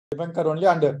Dipankar only,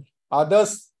 and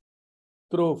others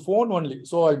through phone only.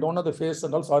 So I don't know the face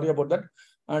and all. Sorry about that.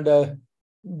 And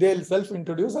they'll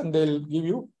self-introduce and they'll give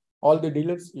you all the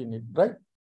details you need, right?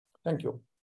 Thank you.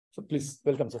 So please,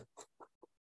 welcome, sir.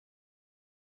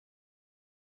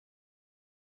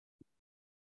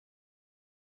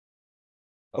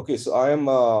 Okay, so I am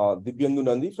Dibyendu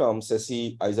Nandi from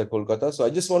SESI, ISA, Kolkata. So I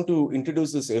just want to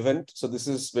introduce this event. So this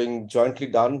is being jointly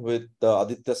done with the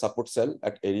Aditya Support Cell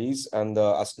at Aries and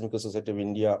the Astronomical Society of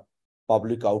India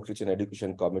Public Outreach and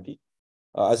Education Committee.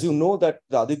 As you know that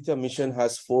the Aditya Mission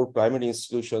has 4 primary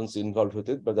institutions involved with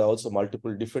it, but there are also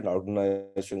multiple different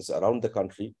organizations around the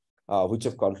country which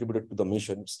have contributed to the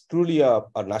mission. It's truly a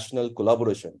national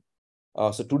collaboration.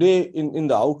 So today in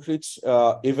the outreach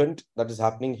event that is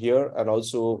happening here and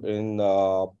also in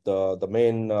the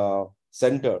main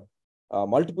center,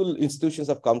 multiple institutions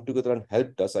have come together and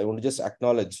helped us. I want to just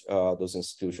acknowledge those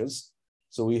institutions.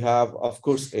 So we have, of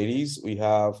course, Aries, we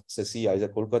have SESI, ISA,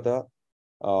 Kolkata.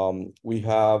 We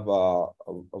have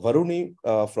Varuni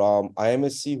from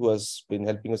IMSC, who has been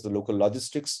helping us the local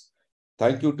logistics.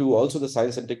 Thank you to also the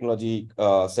Science and Technology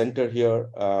Center here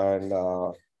and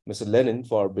Mr. Lenin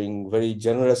for being very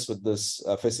generous with this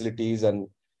facilities and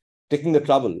taking the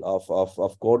trouble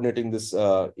of coordinating this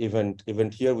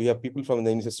event here. We have people from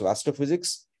the Institute of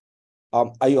Astrophysics.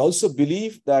 I also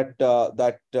believe that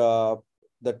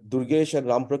that Durgesh and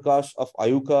Ramprakash of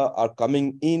Ayuka are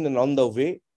coming in and on the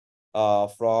way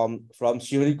from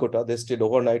Sriharikota. They stayed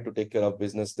overnight to take care of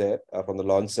business there from the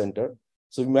launch center.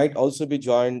 So we might also be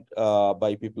joined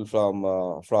by people from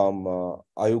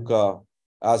Ayuka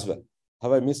as well.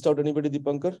 Have I missed out anybody,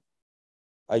 Dipankar?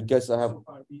 I guess I have.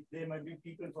 There might be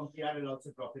people from PRL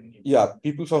also dropping in. Yeah,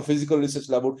 people from Physical Research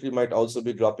Laboratory might also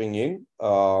be dropping in.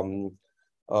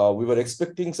 We were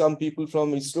expecting some people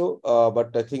from ISRO,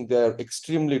 but I think they're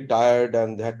extremely tired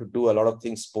and they had to do a lot of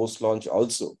things post-launch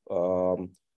also.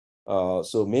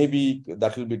 So maybe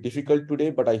that will be difficult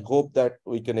today, but I hope that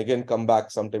we can again come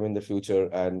back sometime in the future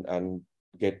and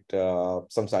get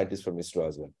some scientists from ISRO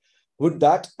as well. With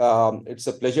that, it's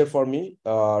a pleasure for me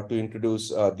to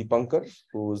introduce Dipankar,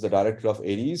 who is the director of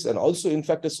Aries and also, in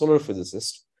fact, a solar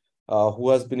physicist who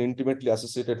has been intimately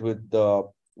associated with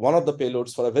one of the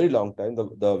payloads for a very long time,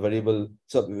 the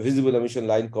visible emission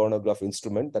line coronagraph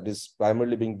instrument that is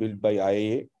primarily being built by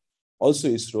IAA, also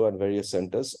ISRO and various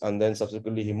centers. And then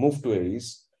subsequently, he moved to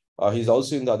Aries. He's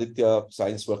also in the Aditya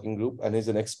Science Working Group, and he's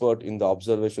an expert in the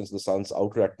observations of the sun's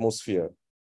outer atmosphere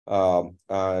and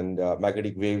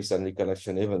magnetic waves and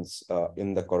reconnection events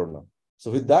in the corona. So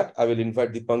with that, I will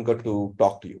invite Dipankar to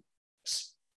talk to you.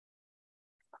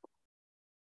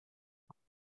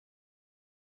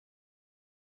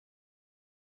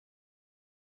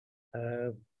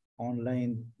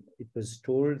 Online, it was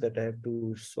told that I have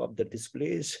to swap the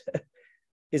displays.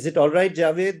 Is it all right,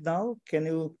 Javed, now? Can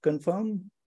you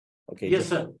confirm? Okay. Yes,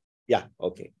 sir. Yeah,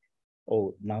 okay.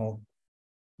 Oh, now.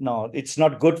 No, it's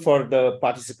not good for the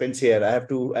participants here. I have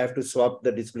to swap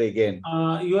the display again.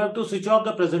 You have to switch off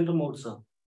the presenter mode, sir.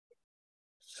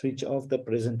 Switch off the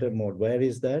presenter mode. Where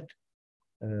is that?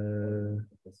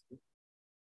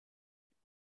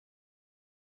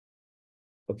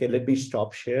 Okay, let me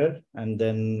stop share and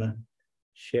then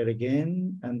share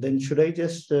again. And then should I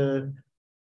just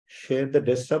share the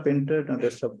desktop enter on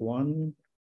desktop 1?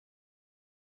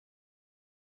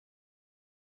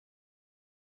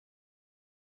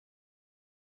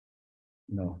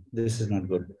 No, this is not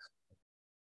good.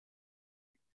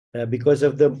 Because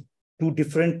of the 2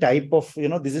 different type of,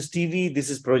 this is TV, this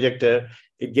is projector.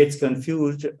 It gets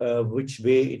confused which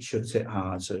way it should say.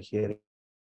 So here.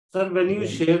 Sir, when you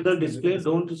share the display,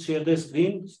 don't share the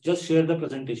screen, just share the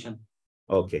presentation.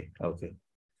 Okay, okay.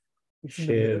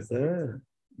 Share the,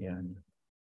 yeah.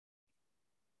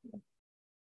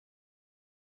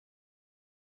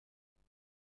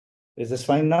 Is this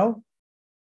fine now?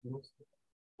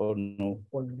 Or no?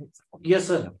 Yes,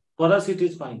 sir. For us, it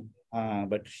is fine.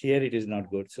 But here it is not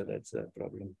good, so that's a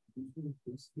problem.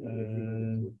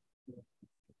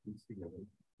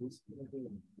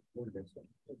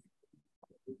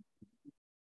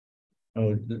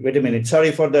 Oh, wait a minute.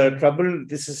 Sorry for the trouble.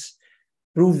 This is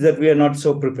proves that we are not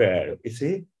so prepared. You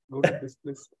see? So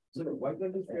why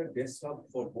don't you share desktop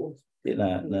for both?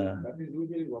 No. That is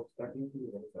usually what's starting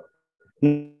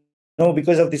to. No,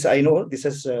 because of this, I know this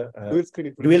is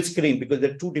dual screen because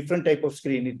there are 2 different type of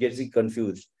screen. It gets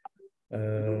confused.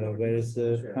 Where is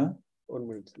the? Huh? 1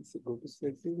 minute. Go to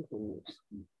settings.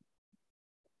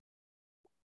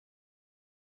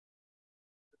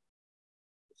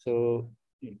 So,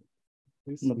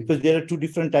 no, because there are 2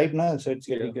 different type now, so it's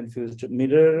getting confused.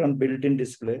 Mirror on built-in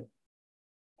display.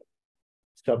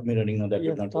 Stop mirroring. No, that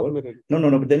will not stop work. mirroring.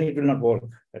 No, but then it will not work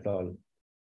at all.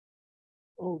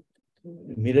 Oh,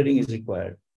 Mirroring is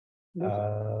required.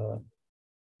 Mirror.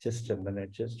 Just a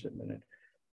minute. Stop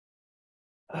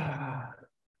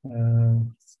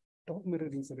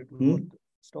mirroring, sir. It will work.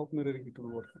 Stop mirroring, it will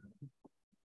work.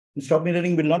 Stop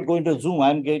mirroring will not go into Zoom.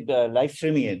 I'm live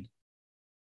streaming it.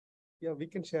 Yeah, we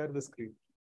can share the screen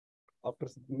after.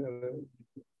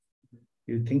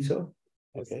 You think so?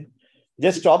 Yes. Okay.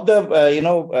 Just stop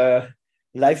the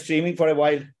live streaming for a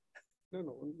while.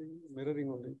 No, only mirroring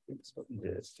only. Stop.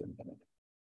 Just a minute.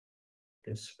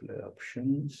 Display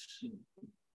options.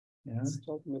 Yeah.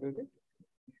 Stop mirroring.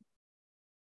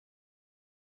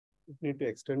 You need to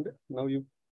extend it. Now you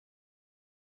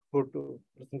go to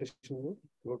presentation mode.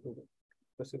 Go to the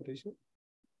presentation.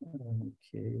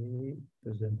 Okay.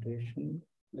 Presentation.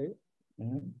 Right.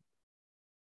 Yeah.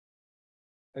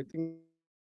 I think.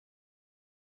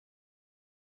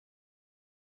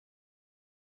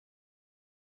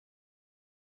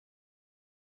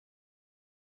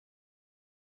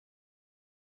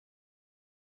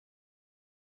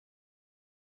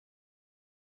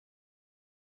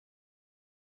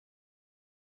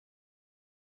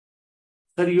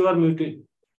 Sir, you are muted.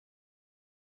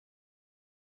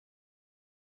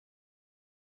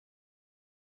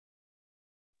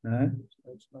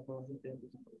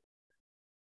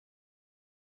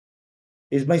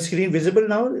 Is my screen visible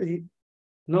now?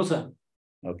 No, sir.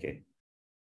 Okay.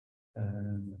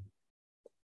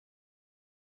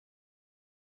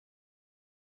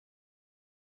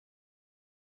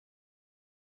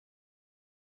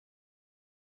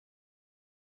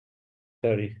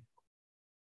 Sorry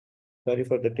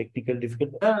for the technical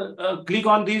difficulty. Click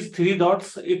on these three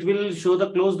dots. It will show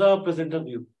the close the presenter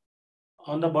view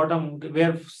on the bottom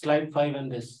where slide 5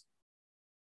 and this.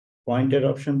 Pointer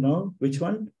option now. Which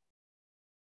one?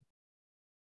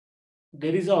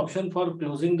 There is an option for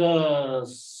closing the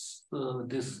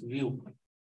this view.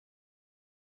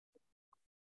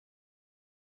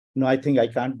 No, I think I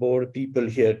can't bore people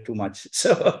here too much.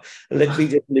 So let me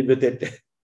just live with it.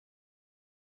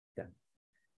 Yeah.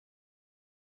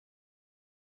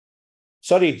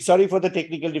 Sorry for the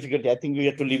technical difficulty. I think we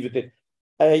have to live with it.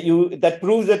 That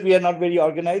proves that we are not very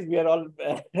organized. We are all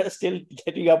still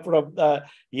getting up from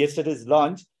yesterday's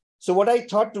launch. So what I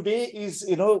thought today is,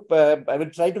 I will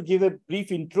try to give a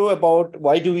brief intro about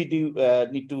why do we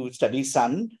need to study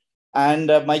sun.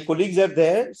 And my colleagues are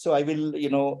there. So I will,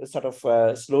 sort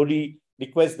of slowly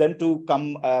request them to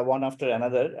come one after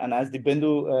another. And as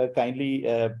Dibyendu kindly,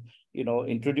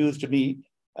 introduced me,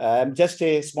 I'm just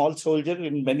a small soldier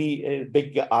in many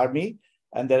big army.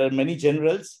 And there are many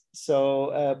generals.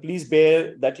 So please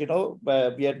bear that,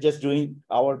 we are just doing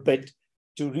our bit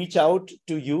to reach out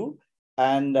to you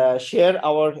and share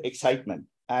our excitement.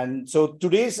 And so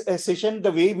today's session,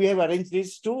 the way we have arranged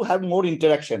is to have more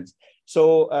interactions.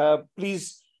 So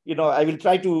please, I will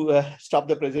try to stop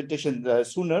the presentation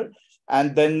sooner.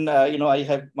 And then, I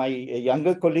have my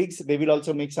younger colleagues, they will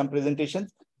also make some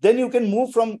presentations. Then you can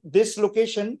move from this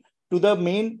location to the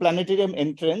main planetarium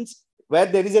entrance, where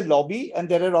there is a lobby and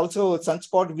there are also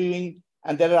sunspot viewing,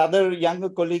 and there are other younger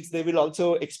colleagues. They will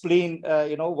also explain,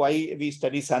 why we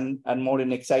study sun and more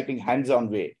in exciting hands-on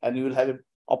way. And you will have an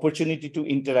opportunity to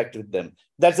interact with them.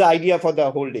 That's the idea for the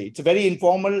whole day. It's very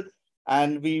informal,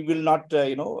 and we will not,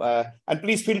 and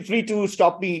please feel free to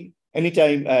stop me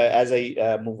anytime as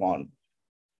I move on.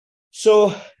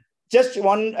 So just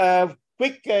one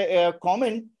quick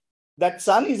comment that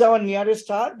sun is our nearest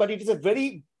star, but it is a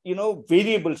very,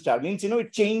 variable star. Means,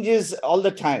 it changes all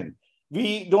the time.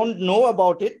 We don't know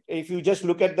about it. If you just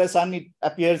look at the sun, it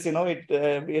appears,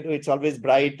 it's always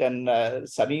bright and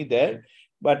sunny there.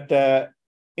 But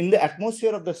in the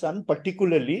atmosphere of the sun,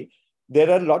 particularly,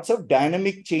 there are lots of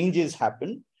dynamic changes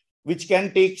happen, which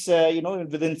can take,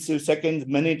 within seconds,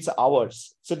 minutes,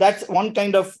 hours. So that's one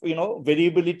kind of,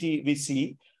 variability we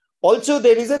see. Also,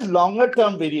 there is a longer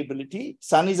term variability.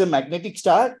 Sun is a magnetic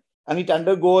star, and it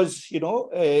undergoes,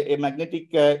 a magnetic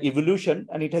evolution,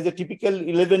 and it has a typical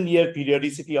 11-year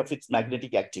periodicity of its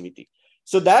magnetic activity.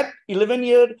 So that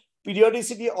 11-year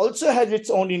periodicity also has its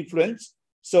own influence.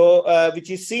 So, which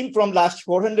is seen from last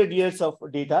 400 years of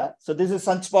data. So this is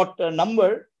sunspot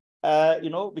number,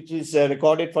 which is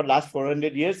recorded for last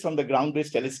 400 years from the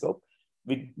ground-based telescope.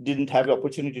 We didn't have the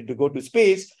opportunity to go to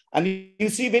space. And you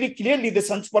see very clearly the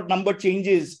sunspot number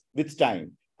changes with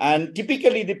time. And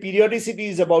typically the periodicity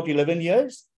is about 11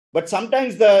 years. But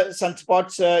sometimes the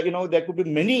sunspots, there could be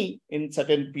many in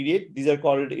certain period. These are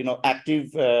called,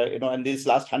 active, and this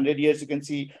last 100 years, you can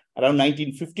see around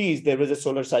 1950s, there was a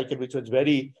solar cycle which was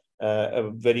very,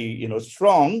 very,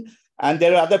 strong. And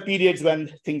there are other periods when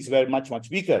things were much, much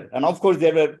weaker. And of course,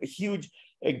 there were huge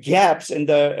gaps in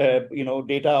the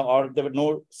data, or there were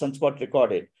no sunspot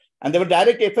recorded. And there were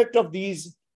direct effect of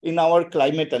these in our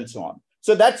climate and so on.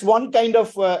 So that's one kind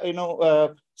of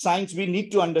science we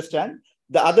need to understand.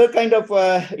 The other kind of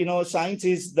science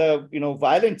is the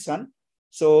violent sun.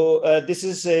 So this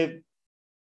is a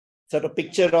sort of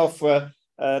picture of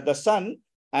the sun,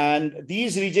 and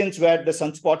these regions where the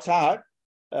sunspots are,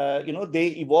 they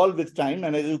evolve with time.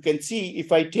 And as you can see,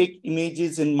 if I take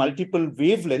images in multiple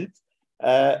wavelengths,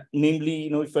 namely,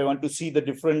 if I want to see the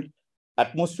different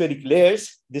atmospheric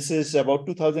layers, this is about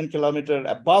 2,000 kilometers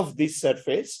above this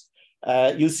surface.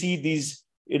 You see these,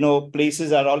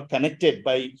 places are all connected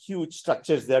by huge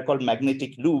structures. They are called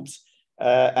magnetic loops.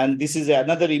 And this is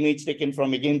another image taken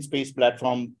from, again, space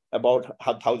platform about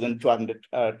 1,200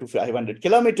 to 500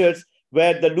 kilometers,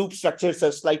 where the loop structures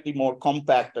are slightly more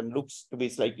compact and looks to be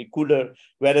slightly cooler,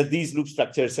 whereas these loop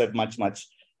structures are much, much,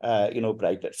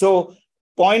 brighter. So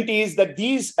point is that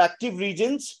these active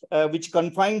regions, which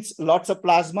confines lots of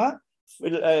plasma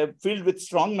filled with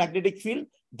strong magnetic field,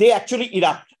 they actually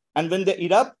erupt. And when they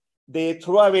erupt, they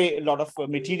throw away a lot of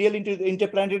material into the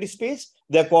interplanetary space.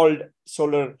 They're called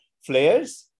solar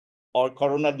flares or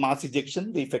coronal mass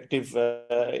ejection, the effective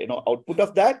output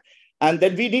of that. And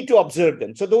then we need to observe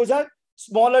them. So those are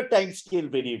smaller time scale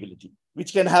variability,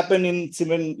 which can happen in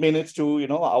 7 minutes to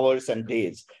hours and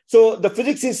days. So the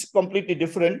physics is completely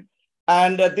different.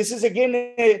 And this is again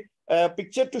a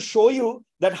picture to show you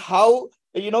that how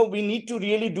we need to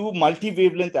really do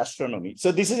multi-wavelength astronomy.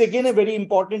 So this is again a very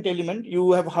important element.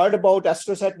 You have heard about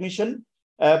AstroSat mission,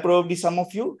 probably some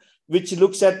of you, which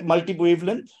looks at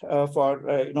multi-wavelength for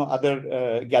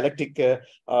other galactic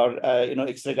or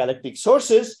extragalactic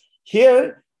sources.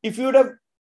 Here, if you would have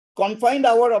confined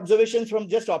our observations from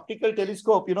just optical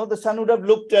telescope, the sun would have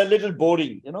looked a little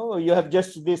boring. You have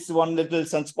just this one little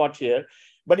sunspot here.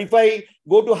 But if I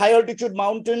go to high altitude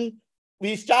mountain,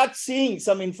 we start seeing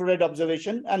some infrared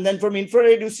observation. And then from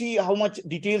infrared, you see how much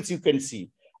details you can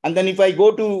see. And then if I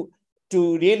go to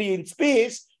really in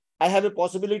space, I have a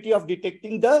possibility of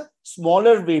detecting the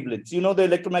smaller wavelengths. The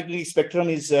electromagnetic spectrum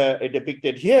is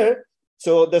depicted here.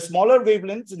 So the smaller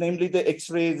wavelengths, namely the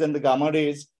X-rays and the gamma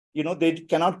rays, they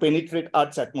cannot penetrate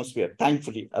Earth's atmosphere,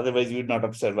 thankfully. Otherwise, we would not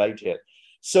have survived here.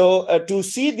 So to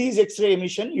see these X-ray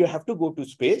emission, you have to go to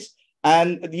space.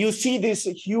 And you see this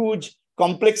huge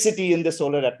complexity in the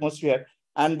solar atmosphere.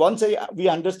 And once we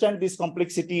understand this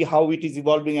complexity, how it is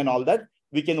evolving and all that,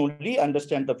 we can only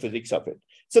understand the physics of it.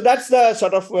 So that's the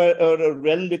sort of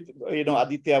realm with,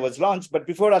 Aditya was launched. But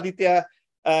before Aditya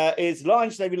is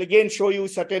launched, I will again show you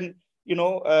certain,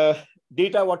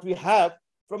 data what we have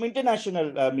from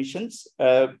international missions.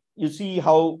 You see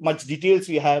how much details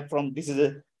we have from, this is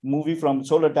a movie from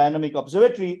Solar Dynamic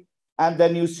Observatory. And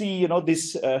then you see,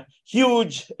 this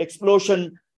huge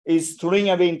explosion is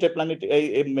throwing away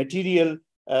interplanetary material,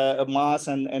 mass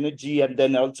and energy, and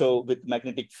then also with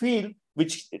magnetic field,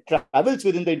 which travels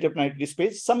within the interplanetary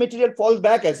space. Some material falls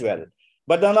back as well.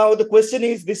 But now the question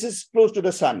is, this is close to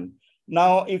the sun.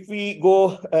 Now, if we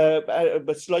go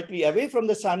slightly away from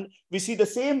the sun, we see the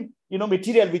same,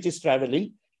 material which is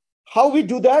traveling. How we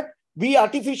do that? We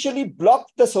artificially block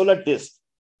the solar disk,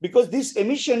 because this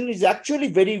emission is actually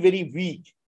very, very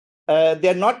weak.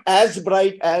 They're not as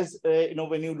bright as,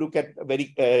 when you look at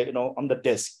very, on the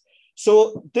disk.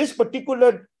 So this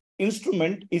particular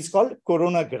instrument is called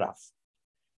coronagraph.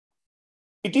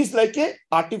 It is like an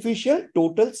artificial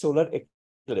total solar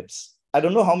eclipse. I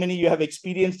don't know how many you have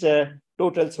experienced a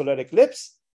total solar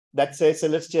eclipse. That's a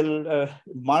celestial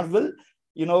marvel.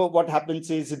 What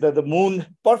happens is that the moon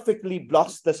perfectly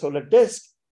blocks the solar disk.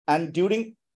 And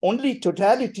during only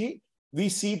totality, we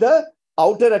see the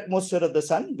outer atmosphere of the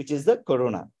sun, which is the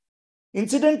corona.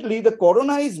 Incidentally, the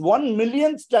corona is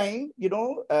 1/1,000,000th time,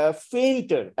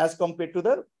 fainter as compared to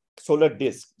the solar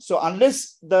disk. So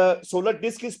unless the solar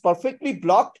disk is perfectly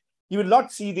blocked, you will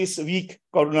not see this weak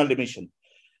coronal emission.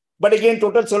 But again,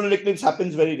 total solar eclipse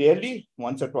happens very rarely,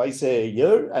 once or twice a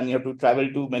year, and you have to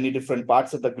travel to many different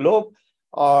parts of the globe,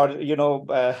 or,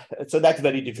 so that's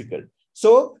very difficult.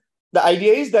 So the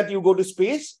idea is that you go to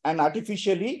space and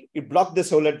artificially you block the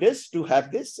solar disk to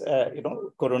have this,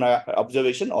 corona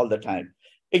observation all the time.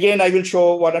 Again, I will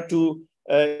show one or two,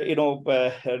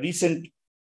 recent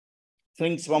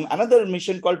things from another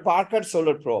mission called Parker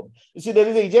Solar Probe. You see, there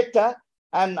is an ejecta,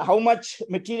 and how much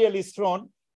material is thrown.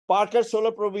 Parker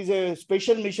Solar Probe is a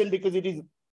special mission because it is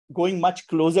going much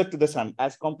closer to the sun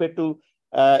as compared to,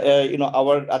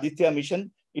 our Aditya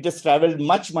mission. It has traveled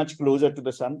much, much closer to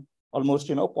the sun, almost,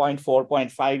 0.4,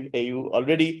 0.5 AU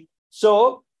already.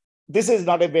 So this is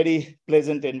not a very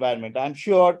pleasant environment. I'm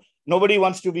sure nobody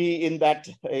wants to be in that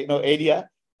area.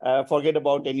 Forget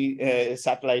about any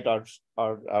satellite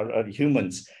or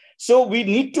humans. So we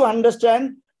need to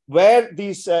understand where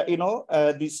these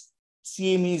these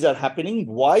CMEs are happening,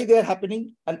 why they're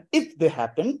happening, and if they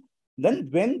happen, then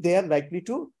when they are likely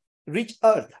to reach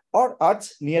Earth or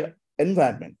Earth's near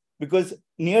environment. Because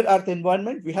near Earth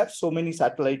environment, we have so many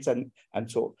satellites and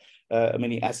so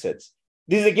many assets.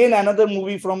 This is again another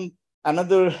movie from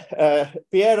another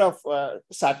pair of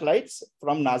satellites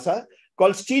from NASA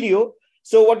called Stereo.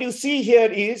 So what you see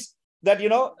here is that,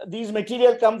 these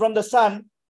material come from the sun,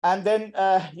 and then,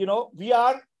 we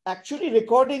are actually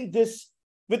recording this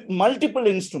with multiple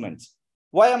instruments.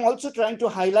 Why I'm also trying to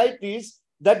highlight is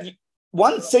that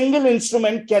one single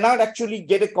instrument cannot actually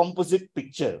get a composite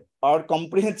picture or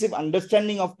comprehensive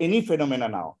understanding of any phenomena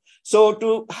now. So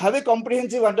to have a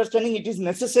comprehensive understanding, it is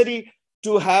necessary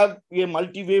to have a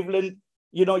multi-wavelength,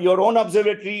 your own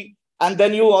observatory, and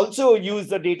then you also use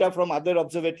the data from other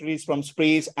observatories from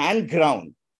space and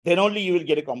ground. Then only you will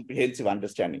get a comprehensive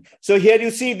understanding. So here you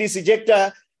see this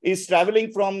ejecta is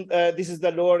traveling from, this is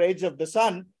the lower edge of the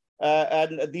sun,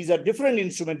 and these are different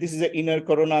instruments. This is the inner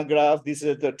coronagraph. This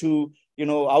is the two,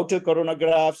 outer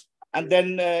coronagraphs. And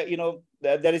then,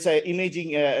 there is an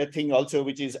imaging thing also,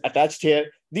 which is attached here.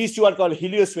 These two are called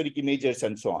heliospheric imagers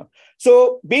and so on.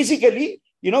 So basically,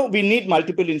 we need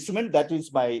multiple instruments. That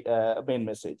is my main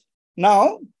message.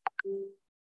 Now,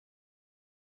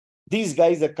 these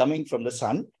guys are coming from the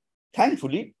sun.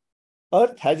 Thankfully,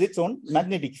 Earth has its own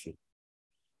magnetic field.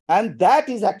 And that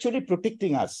is actually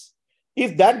protecting us.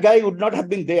 If that guy would not have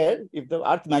been there, if the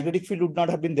Earth magnetic field would not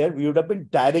have been there, we would have been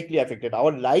directly affected.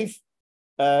 Our life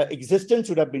existence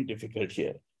would have been difficult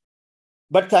here.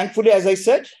 But thankfully, as I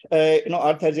said,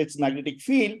 Earth has its magnetic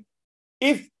field.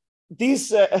 If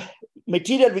this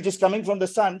material which is coming from the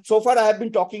sun, so far I have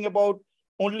been talking about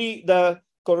only the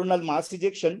coronal mass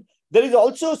ejection. There is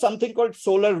also something called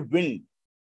solar wind.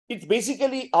 It's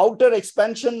basically outer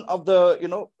expansion of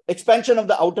the, expansion of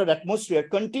the outer atmosphere.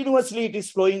 Continuously, it is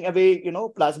flowing away,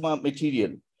 plasma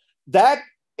material. That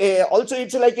also,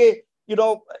 it's like a,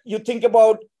 you think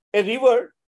about a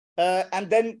river, and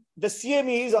then the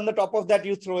CME is on the top of that,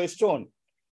 you throw a stone.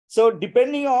 So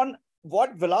depending on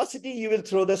what velocity you will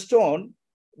throw the stone,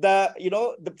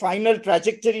 the final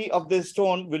trajectory of the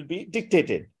stone will be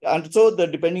dictated. And so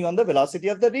depending on the velocity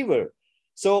of the river.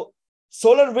 So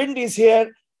solar wind is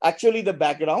here, actually the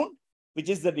background, which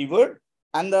is the river,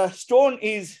 and the stone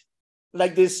is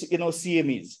like this,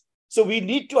 CMEs. So we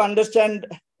need to understand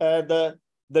the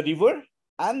river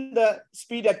and the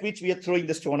speed at which we are throwing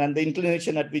the stone and the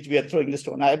inclination at which we are throwing the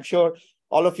stone. I am sure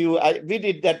all of you, we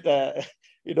did that,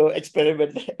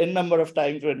 experiment a number of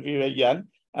times when we were young,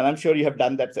 and I'm sure you have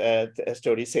done that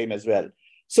story same as well.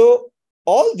 So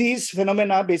all these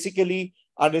phenomena basically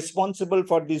are responsible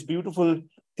for this beautiful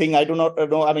thing. I do not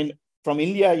know, I mean, from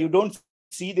India, you don't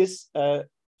see this.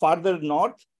 Farther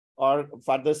north or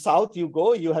farther south you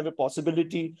go, you have a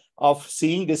possibility of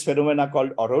seeing this phenomena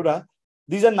called aurora.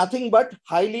 These are nothing but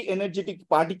highly energetic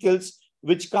particles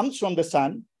which comes from the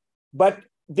sun, but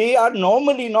they are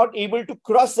normally not able to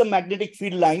cross the magnetic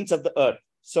field lines of the Earth.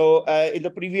 So in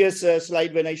the previous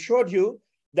slide, when I showed you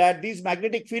that these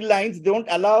magnetic field lines don't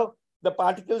allow the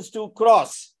particles to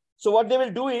cross. So what they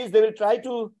will do is they will try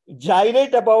to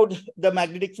gyrate about the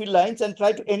magnetic field lines and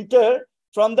try to enter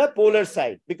from the polar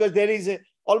side, because there is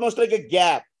almost like a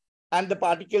gap, and the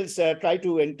particles try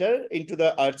to enter into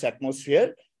the Earth's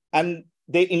atmosphere, and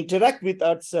they interact with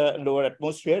Earth's lower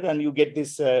atmosphere, and you get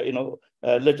this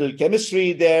little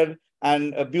chemistry there,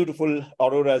 and beautiful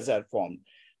auroras are formed.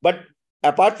 But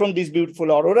apart from these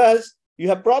beautiful auroras, you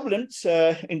have problems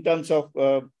in terms of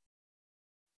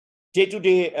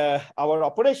day-to-day our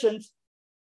operations.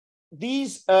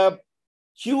 These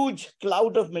huge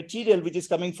cloud of material which is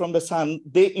coming from the sun,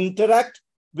 they interact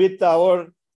with our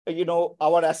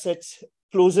assets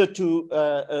closer to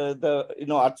the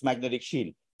Earth's magnetic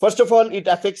shield. First of all, it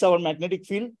affects our magnetic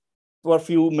field for a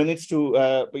few minutes to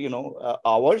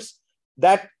hours.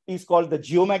 That is called the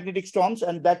geomagnetic storms,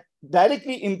 and that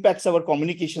directly impacts our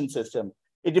communication system.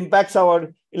 It impacts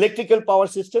our electrical power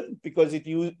system because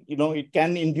it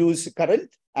can induce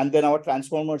current, and then our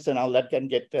transformers and all that can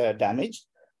get damaged.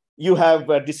 You have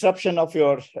a disruption of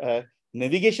your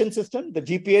navigation system, the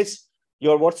GPS.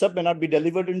 Your WhatsApp may not be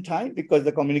delivered in time because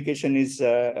the communication is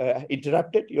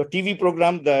interrupted. Your TV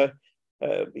program, the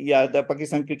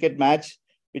Pakistan cricket match,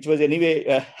 which was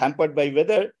anyway hampered by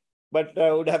weather, but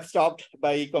would have stopped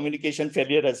by communication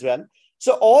failure as well.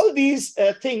 So all these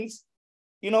things,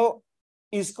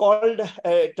 is called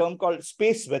a term called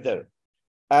space weather.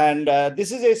 And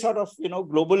this is a sort of,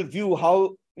 global view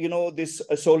how, this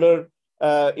solar,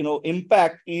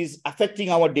 impact is affecting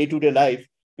our day-to-day life.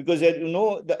 Because,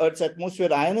 the Earth's atmosphere,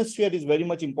 ionosphere is very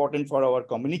much important for our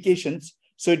communications.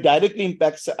 So it directly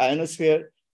impacts the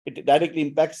ionosphere. It directly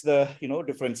impacts the,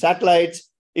 different satellites.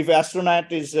 If an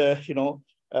astronaut is, going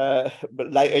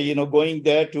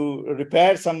there to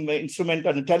repair some instrument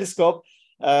on a telescope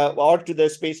or to the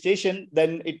space station,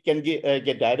 then it can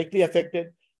get directly affected.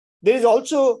 There is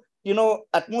also,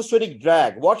 atmospheric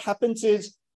drag. What happens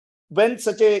is when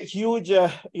such a huge,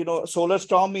 solar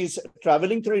storm is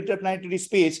traveling through interplanetary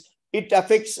space, it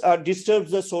affects,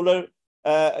 disturbs the solar,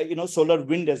 solar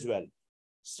wind as well.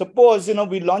 Suppose,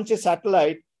 we launch a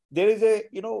satellite, there is a,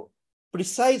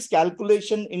 precise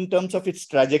calculation in terms of its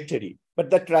trajectory, but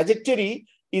the trajectory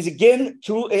is again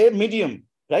through a medium,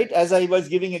 right? As I was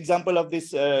giving example of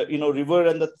this, river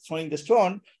and throwing the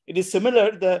stone, it is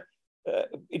similar.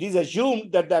 It is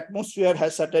assumed that the atmosphere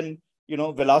has certain,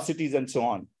 velocities and so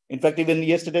on. In fact, even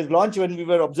yesterday's launch, when we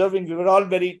were observing, we were all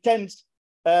very tensed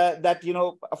that,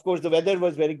 of course, the weather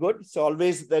was very good. So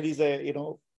always there is a,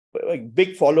 a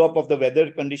big follow-up of the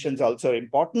weather conditions also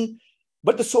important,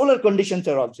 but the solar conditions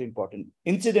are also important.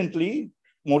 Incidentally,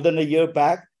 more than a year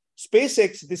back,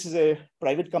 SpaceX, this is a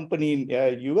private company in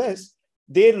US,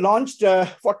 they launched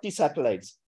 40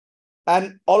 satellites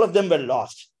and all of them were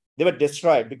lost. They were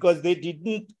destroyed because they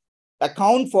didn't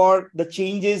account for the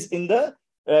changes in the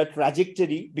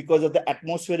trajectory because of the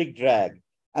atmospheric drag.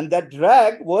 And that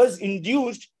drag was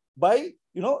induced by,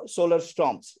 solar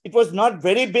storms. It was not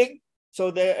very big, so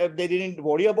they didn't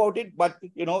worry about it. But,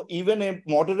 even a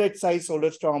moderate size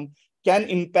solar storm can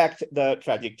impact the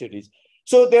trajectories.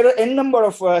 So there are n number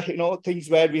of, things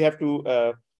where we have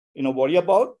to, worry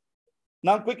about.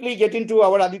 Now, quickly get into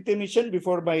our Aditya mission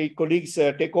before my colleagues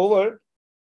take over.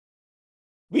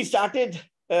 We started,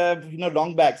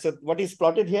 long back. So what is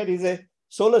plotted here is a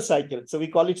solar cycle. So we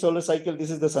call it solar cycle.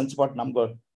 This is the sunspot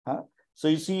number. So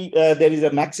you see there is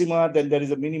a maxima, then there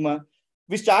is a minima.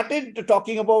 We started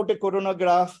talking about a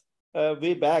coronagraph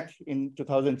way back in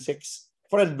 2006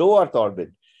 for a low Earth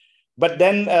orbit. But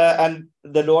then, and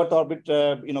the low Earth orbit,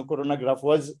 coronagraph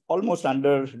was almost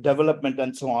under development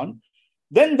and so on.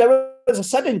 Then there was a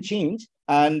sudden change,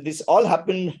 and this all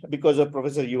happened because of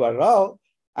Professor U.R. Rao.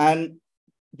 And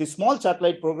the small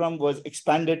satellite program was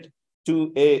expanded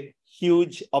to a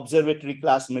huge observatory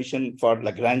class mission for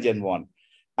Lagrangian 1.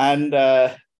 And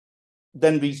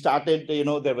then we started,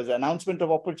 there was an announcement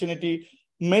of opportunity.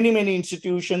 Many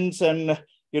institutions and,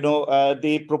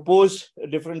 they proposed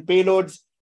different payloads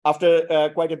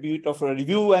after quite a bit of a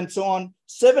review and so on.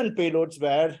 7 payloads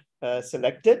were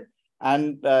selected.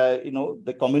 And,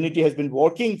 the community has been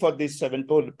working for these 7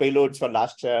 payloads for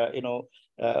last,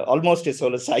 almost a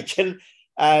solar cycle.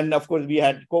 And of course, we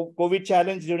had COVID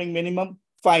challenge during minimum.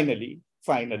 Finally,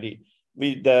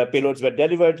 the payloads were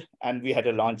delivered and we had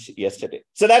a launch yesterday.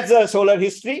 So that's the solar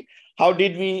history. How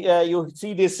did we, you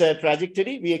see this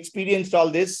trajectory? We experienced all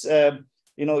this,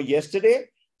 yesterday.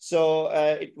 So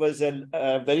it was a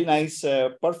very nice,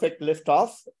 perfect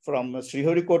liftoff from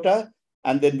Sriharikota,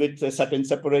 and then with a certain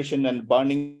separation and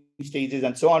burning stages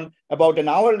and so on. About an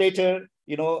hour later,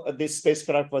 this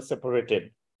spacecraft was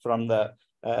separated from the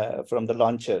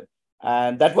launcher.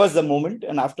 And that was the moment.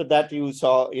 And after that, you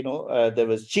saw, there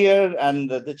was cheer, and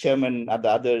the chairman and the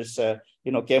others,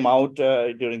 came out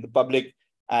during the public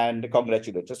and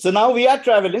congratulated. So now we are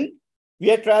traveling.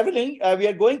 We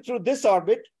are going through this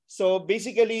orbit. So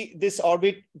basically, this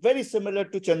orbit very similar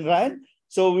to Chandrayaan.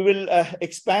 So we will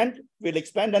expand,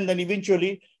 and then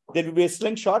eventually there will be a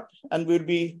slingshot, and we'll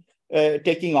be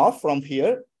taking off from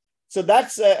here. So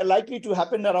that's likely to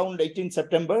happen around 18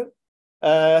 September.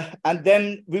 And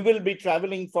then we will be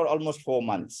traveling for almost 4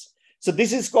 months. So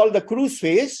this is called the cruise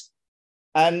phase.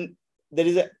 And there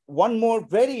is one more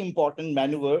very important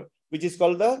maneuver, which is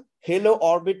called the halo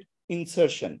orbit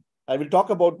insertion. I will talk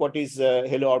about what is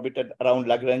halo orbit at around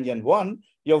Lagrangian 1.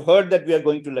 You have heard that we are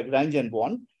going to Lagrangian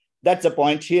 1. That's a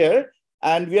point here.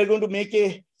 And we are going to make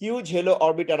a huge halo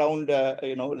orbit around,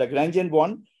 Lagrangian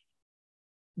 1.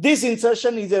 This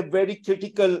insertion is a very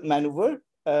critical maneuver.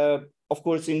 Of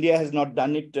course, India has not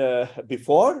done it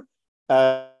before.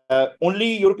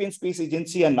 Only European Space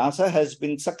Agency and NASA has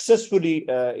been successfully,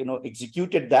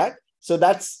 executed that. So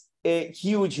that's a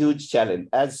huge challenge.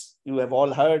 As you have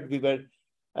all heard, we were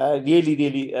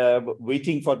really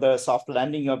waiting for the soft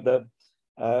landing of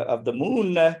the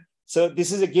moon. So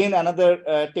this is again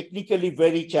another technically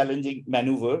very challenging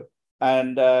maneuver,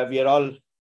 and we are all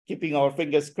keeping our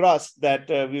fingers crossed that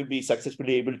we'll be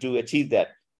successfully able to achieve that.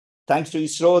 Thanks to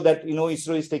ISRO that,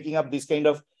 ISRO is taking up this kind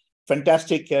of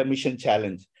fantastic mission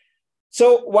challenge.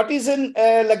 So what is in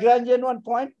Lagrangian one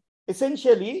point?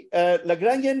 Essentially,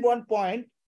 Lagrangian one point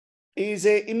is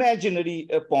an imaginary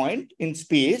point in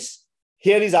space.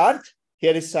 Here is Earth,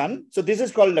 here is Sun. So this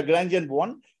is called Lagrangian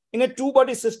one. In a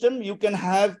two-body system, you can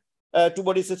have a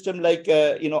two-body system like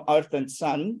Earth and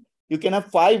Sun. You can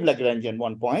have 5 Lagrangian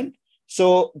one point.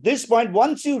 So this point,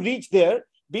 once you reach there,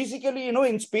 basically,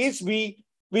 in space we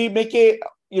make a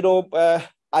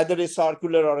either a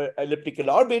circular or an elliptical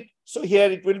orbit. So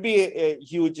here it will be a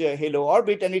huge halo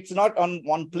orbit, and it's not on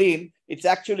one plane. It's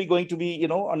actually going to be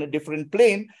on a different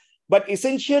plane. But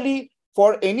essentially,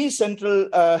 for any central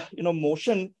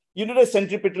motion, you need a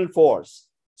centripetal force.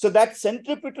 So that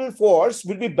centripetal force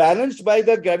will be balanced by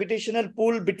the gravitational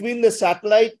pull between the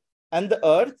satellite and the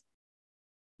Earth,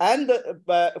 and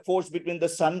the force between the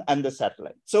Sun and the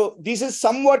satellite. So this is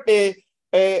somewhat a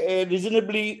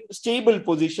reasonably stable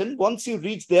position. Once you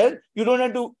reach there, you don't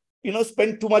have to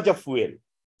spend too much of fuel.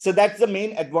 So that's the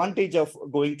main advantage of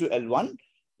going to L1.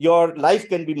 Your life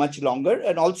can be much longer,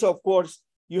 and also, of course,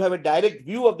 you have a direct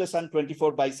view of the Sun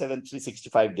 24/7,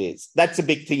 365 days. That's a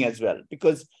big thing as well,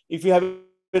 because if you have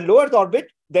a low Earth orbit,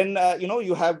 then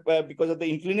you have because of the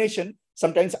inclination,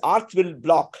 sometimes Earth will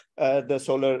block the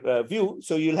solar view,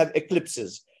 so you'll have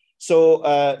eclipses. So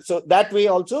that way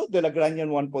also the Lagrangian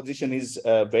one position is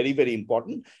very, very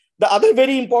important. The other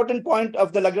very important point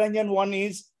of the Lagrangian one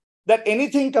is that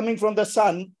anything coming from the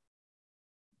Sun,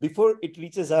 before it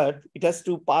reaches Earth, it has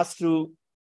to pass through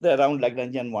the around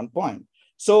Lagrangian one point.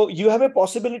 So you have a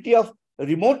possibility of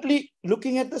remotely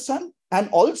looking at the Sun and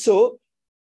also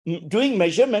doing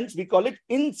measurements. We call it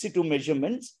in situ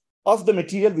measurements of the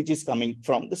material which is coming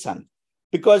from the Sun.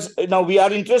 Because now we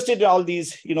are interested in all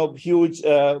these, huge,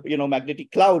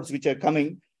 magnetic clouds which are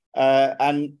coming,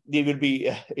 and they will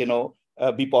be,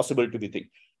 be possible to be thing.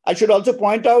 I should also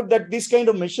point out that this kind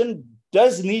of mission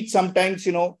does need sometimes,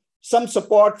 some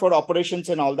support for operations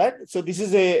and all that. So this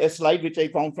is a slide which I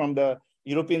found from the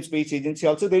European Space Agency.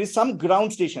 Also, there is some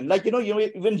ground station, like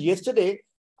even yesterday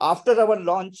after our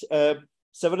launch,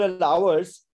 several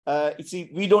hours. You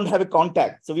see, we don't have a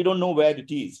contact, so we don't know where it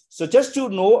is. So just to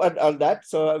know all that,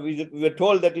 so we were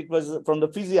told that it was from the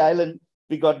Fiji Island.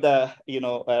 We got the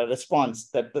response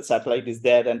that the satellite is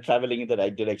there and traveling in the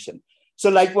right direction. So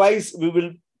likewise, we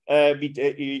will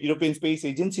European Space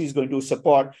Agency is going to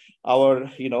support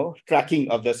our tracking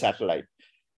of the satellite.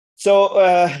 So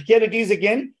here it is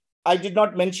again. I did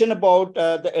not mention about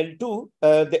the L2.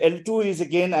 The L2 is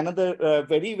again another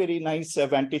very, very nice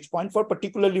vantage point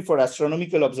particularly for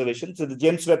astronomical observations. So the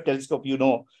James Webb Telescope,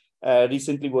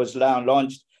 recently was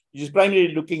launched, which is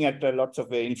primarily looking at lots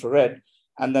of infrared.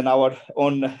 And then our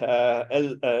own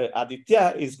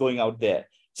Aditya is going out there.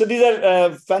 So these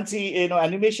are fancy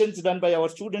animations done by our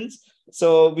students.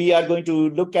 So we are going to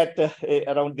look at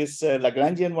around this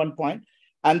Lagrangian one point.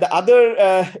 And the other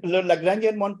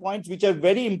Lagrangian one points which are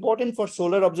very important for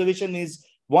solar observation is,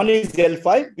 one is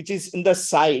L5, which is in the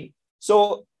side.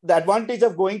 So the advantage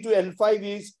of going to L5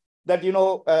 is that,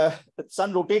 the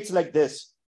Sun rotates like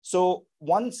this. So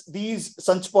once these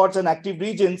sunspots and active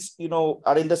regions,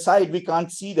 are in the side, we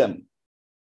can't see them.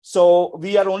 So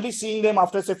we are only seeing them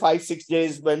after, say, 5-6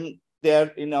 days when they are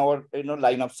in our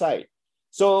line of sight.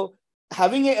 So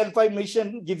having a L5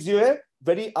 mission gives you a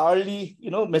very early,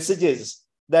 messages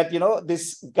that,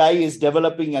 this guy is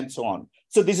developing and so on.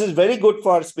 So this is very good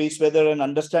for space weather and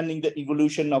understanding the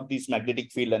evolution of this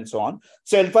magnetic field and so on.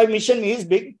 So L5 mission is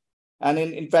big. And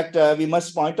in fact, we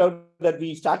must point out that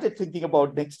we started thinking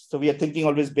about next. So we are thinking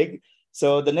always big.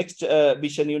 So the next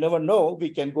mission, you never know, we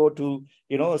can go to,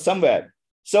 somewhere.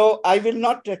 So I will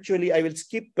not actually, I will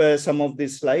skip some of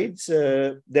these slides.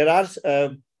 There are,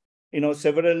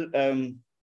 several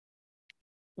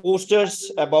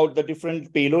posters about the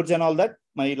different payloads and all that.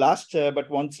 My last but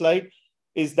one slide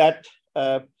is that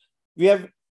we have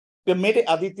made an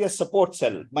Aditya support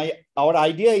cell. Our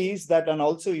idea is that, and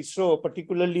also ISRO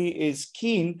particularly is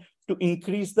keen to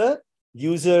increase the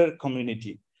user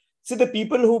community. So the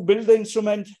people who build the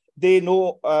instrument, they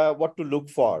know what to look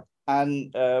for.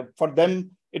 And for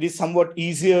them, it is somewhat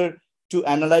easier to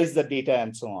analyze the data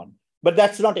and so on. But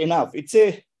that's not enough. It's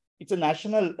a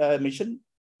national mission.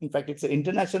 In fact, it's an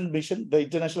international mission. The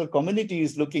international community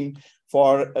is looking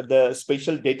for the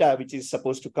spatial data, which is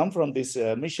supposed to come from this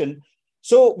mission.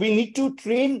 So we need to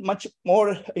train much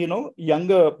more,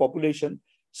 younger population.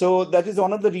 So that is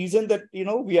one of the reasons that,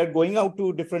 we are going out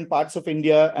to different parts of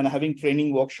India and having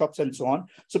training workshops and so on.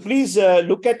 So please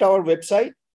look at our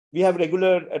website. We have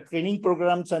regular training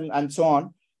programs and so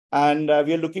on. And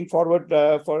we are looking forward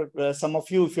for some of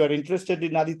you, if you are interested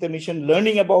in Aditya Mission,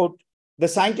 learning about the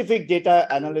scientific data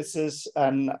analysis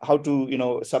and how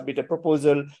to, submit a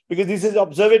proposal, because this is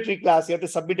observatory class. You have to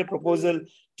submit a proposal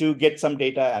to get some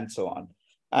data and so on.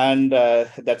 And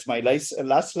that's my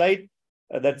last slide.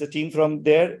 That's the team from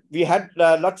there. We had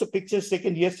lots of pictures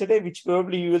taken yesterday, which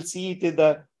probably you will see it in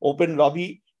the open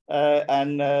lobby.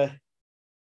 Jai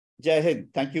Hind,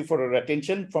 thank you for your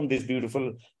attention from this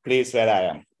beautiful place where I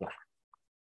am.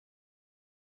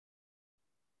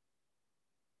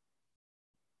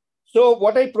 So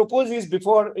what I propose is,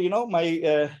 before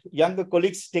my younger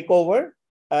colleagues take over,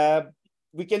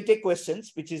 we can take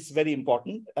questions, which is very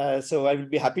important. So I will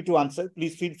be happy to answer.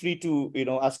 Please feel free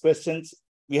to ask questions.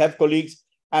 We have colleagues,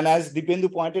 and as Dipendu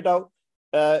pointed out,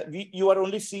 you are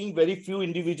only seeing very few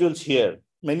individuals here.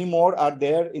 Many more are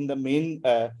there in the main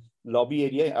lobby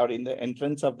area or in the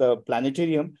entrance of the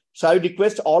planetarium. So I would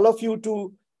request all of you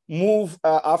to move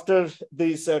after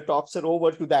these talks are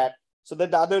over to that, so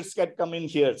that the others can come in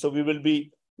here. So we will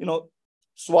be,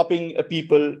 swapping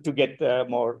people to get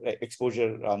more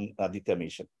exposure on Aditya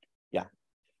Mission. Yeah.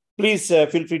 Please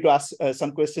feel free to ask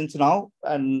some questions now,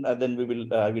 and then we will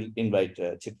invite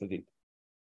Chitradeep.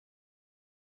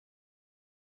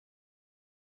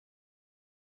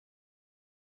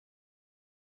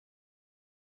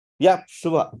 Yeah,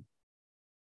 Shubha.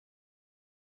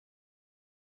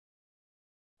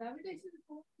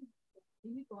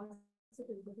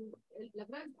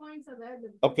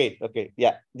 Okay.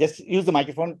 Yeah, just use the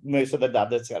microphone so that the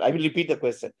others hear. I will repeat the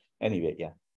question anyway.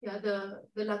 Yeah. Yeah, the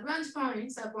Lagrange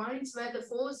points are points where the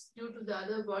force due to the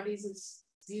other bodies is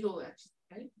zero, actually,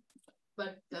 right?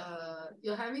 But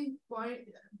you're having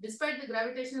despite the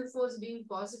gravitational force being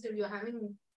positive, you're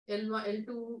having L1,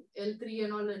 L2, L3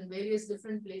 and all in various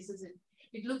different places.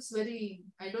 It looks very,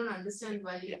 I don't understand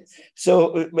why it is.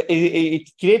 So it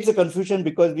creates a confusion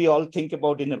because we all think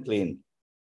about in a plane.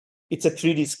 It's a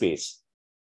 3D space.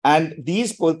 And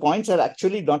these points are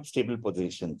actually not stable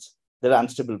positions. They're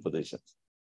unstable positions.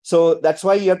 So that's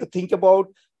why you have to think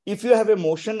about, if you have a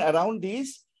motion around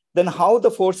these, then how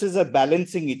the forces are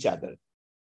balancing each other.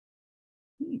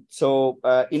 So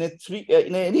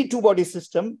in any two-body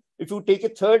system, if you take a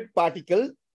third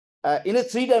particle in a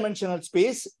three-dimensional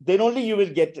space, then only you will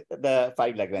get the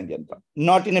 5 Lagrangian term,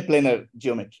 not in a planar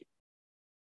geometry.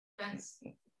 Thanks.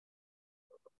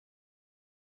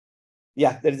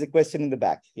 Yeah, there is a question in the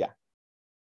back. Yeah.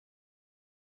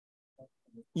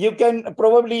 You can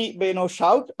probably,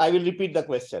 shout. I will repeat the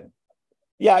question.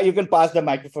 Yeah, you can pass the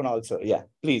microphone also. Yeah,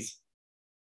 please.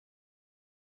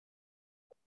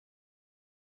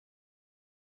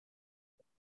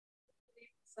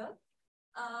 Sir,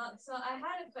 so I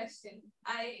had a question.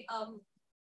 I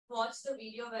watched the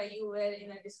video where you were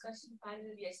in a discussion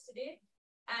panel yesterday,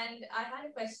 and I had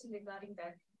a question regarding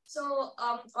that. So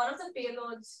one of the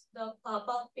payloads, the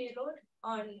Papa payload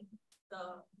on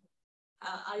the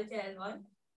Aditya L1,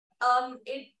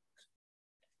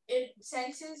 it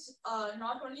senses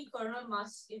not only coronal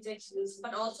mass ejections,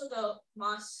 but also the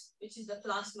mass, which is the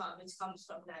plasma, which comes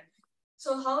from that.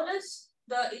 So how does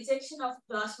the ejection of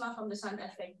plasma from the sun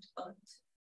affect Earth?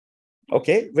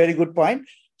 Okay, very good point.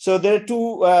 So there are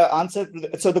two answers.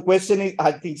 So the question is,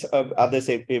 I think others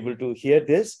are able to hear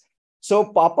this.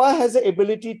 So Papa has the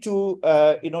ability to,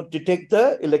 detect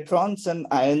the electrons and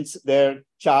ions, their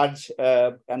charge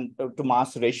and to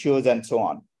mass ratios and so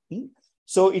on.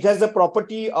 So it has the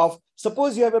property of,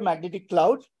 suppose you have a magnetic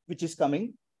cloud, which is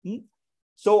coming.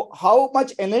 So how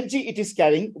much energy it is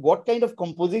carrying, what kind of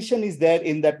composition is there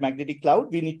in that magnetic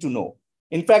cloud, we need to know.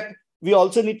 In fact, we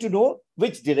also need to know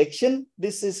which direction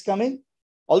this is coming.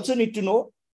 Also need to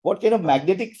know what kind of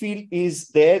magnetic field is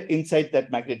there inside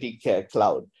that magnetic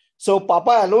cloud. So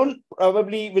Papa alone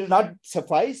probably will not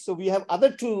suffice. So we have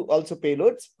other two also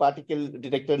payloads, particle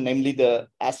detector, namely the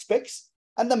aspects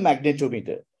and the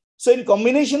magnetometer. So in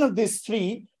combination of these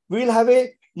three, we will have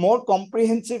a more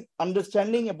comprehensive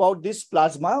understanding about this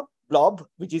plasma blob,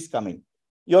 which is coming.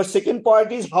 Your second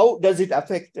part is, how does it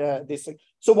affect this?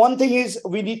 So one thing is,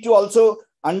 we need to also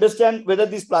understand whether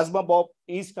this plasma blob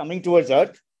is coming towards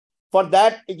Earth. For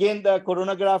that, again, the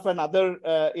coronagraph and other,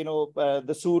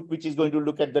 the suit, which is going to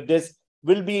look at the disk,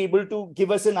 will be able to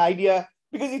give us an idea,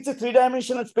 because it's a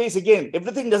three-dimensional space. Again,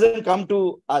 everything doesn't come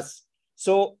to us.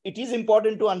 So it is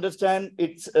important to understand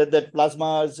that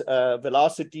plasma's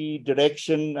velocity,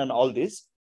 direction, and all this.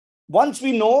 Once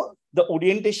we know the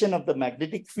orientation of the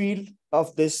magnetic field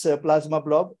of this plasma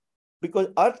blob, because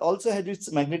Earth also has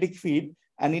its magnetic field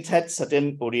and it had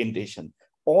certain orientation.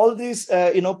 All these,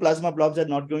 plasma blobs are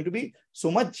not going to be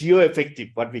so much geo-effective,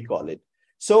 what we call it.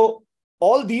 So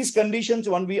all these conditions,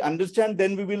 when we understand,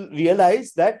 then we will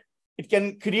realize that it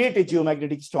can create a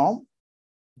geomagnetic storm.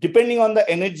 depending on the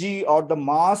energy or the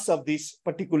mass of this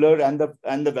particular and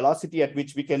the velocity at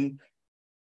which we can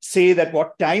say that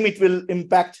what time it will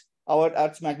impact our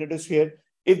Earth's magnetosphere.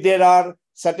 If there are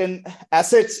certain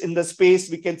assets in the space,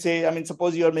 we can say, I mean,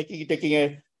 suppose you are taking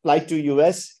a flight to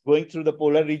US, going through the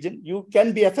polar region, you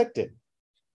can be affected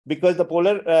because the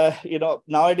polar,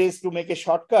 nowadays to make a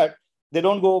shortcut, they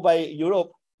don't go by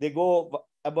Europe, they go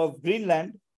above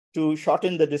Greenland to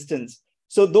shorten the distance.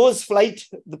 So those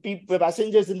the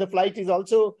passengers in the flight is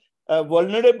also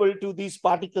vulnerable to these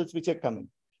particles which are coming.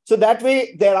 So that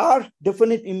way there are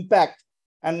definite impact.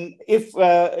 And if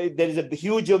there is a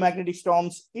huge geomagnetic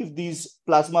storms, if these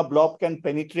plasma blob can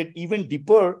penetrate even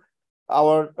deeper,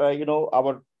 our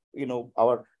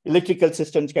electrical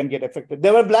systems can get affected.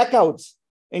 There were blackouts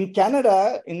in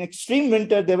Canada in extreme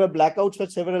winter. There were blackouts for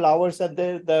several hours, and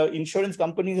the insurance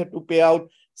companies had to pay out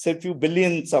say a few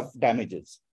billions of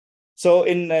damages. So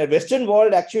in Western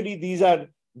world, actually, these are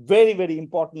very, very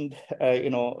important,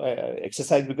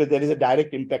 exercise because there is a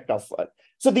direct impact of.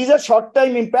 So these are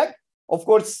short-term impact. Of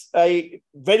course, I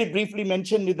very briefly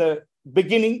mentioned in the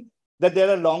beginning that there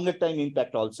are longer time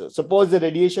impact also. Suppose the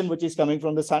radiation which is coming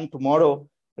from the sun tomorrow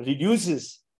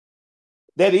reduces.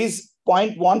 There is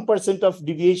 0.1% of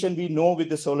deviation we know with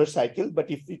the solar cycle, but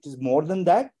if it is more than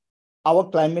that, our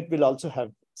climate will also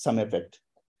have some effect.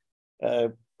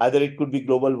 Either it could be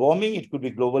global warming, it could be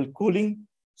global cooling.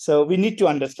 So we need to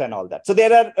understand all that. So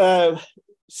there are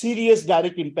serious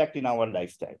direct impact in our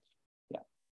lifestyle. Yeah.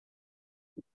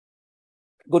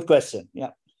 Good question.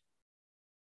 Yeah.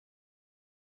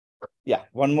 Yeah.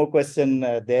 One more question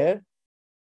there.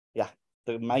 Yeah.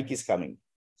 The mic is coming.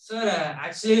 Sir,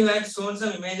 actually, you had shown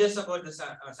some images about the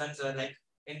sun, sir, like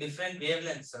in different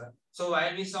wavelengths, sir. So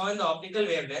while we saw in the optical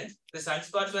wavelength, the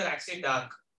sunspots were actually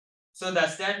dark. So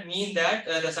does that mean that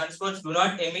the sunspots do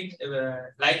not emit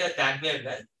light at that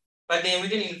wavelength, but they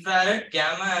emit in infrared,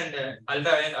 gamma, and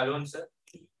ultraviolet alone, sir?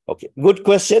 Okay, good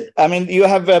question. I mean, you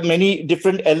have many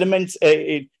different elements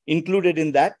included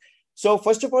in that. So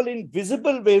first of all, in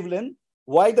visible wavelength,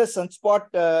 why the sunspot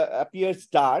appears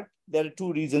dark? There are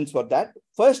two reasons for that.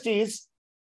 First is,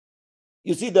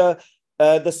 you see,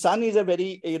 the sun is a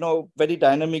very, very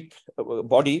dynamic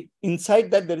body. Inside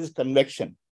that, there is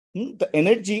convection. The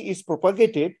energy is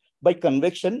propagated by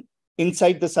convection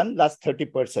inside the sun, last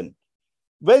 30%.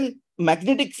 When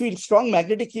magnetic field, strong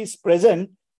magnetic field is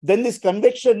present, then this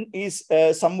convection is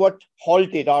somewhat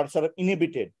halted or sort of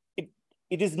inhibited. It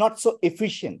is not so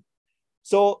efficient.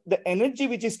 So the energy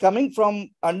which is coming from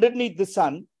underneath the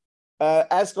sun,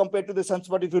 as compared to the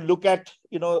sunspot, if you look at,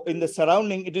 in the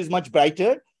surrounding, it is much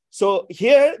brighter. So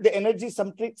here the energy is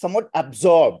somewhat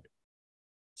absorbed.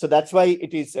 So that's why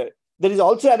it is. There is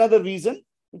also another reason,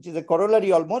 which is a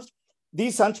corollary almost.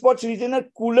 These sunspots region are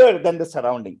cooler than the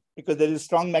surrounding because there is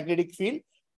strong magnetic field.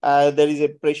 There is a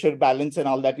pressure balance and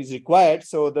all that is required.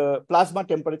 So the plasma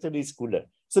temperature is cooler.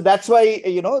 So that's why,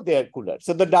 they are cooler.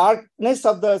 So the darkness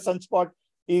of the sunspot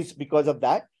is because of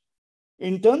that.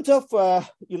 In terms of,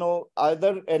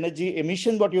 other energy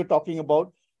emission, what you're talking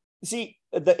about, see,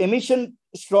 the emission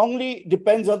strongly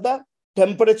depends on the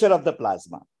temperature of the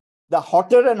plasma. The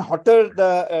hotter and hotter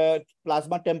the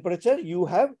plasma temperature, you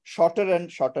have shorter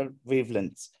and shorter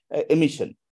wavelengths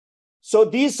emission. So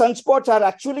these sunspots are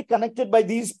actually connected by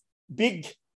these big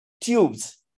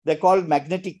tubes. They're called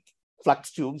magnetic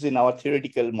flux tubes in our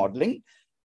theoretical modeling.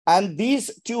 And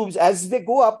these tubes, as they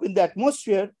go up in the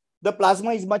atmosphere, the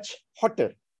plasma is much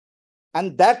hotter.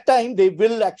 And that time they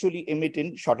will actually emit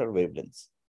in shorter wavelengths.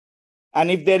 And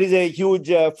if there is a huge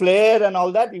flare and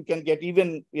all that, you can get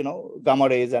even, gamma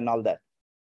rays and all that.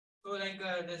 So like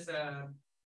this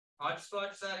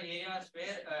hotspots are areas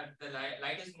where the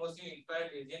light is mostly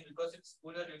infrared region because it's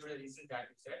cooler due to the reason that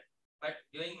you said. But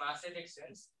during mass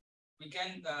ejections, we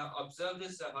can observe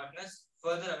this hotness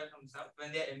further away from sun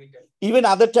when they are emitted. Even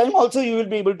other time also you will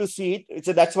be able to see it.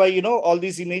 So that's why, all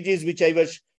these images which I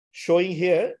was showing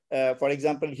here, for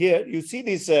example, here, you see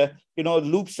these,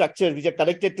 loop structures which are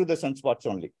connected to the sunspots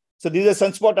only. So these are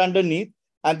sunspot underneath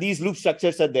and these loop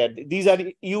structures are there. These are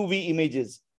UV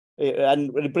images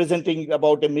and representing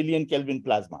about 1 million Kelvin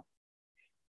plasma.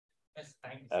 Yes,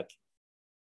 thank you. Okay.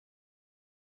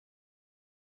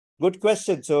 Good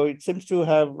question. So it seems to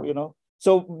have,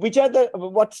 so which are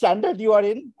what standard you are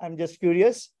in? I'm just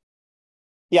curious.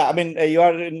 Yeah, I mean, you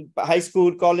are in high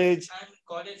school, college. I'm in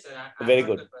college, sir. I'm very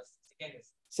good.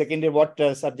 Second year, what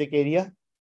subject area?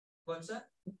 What, sir?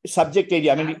 Subject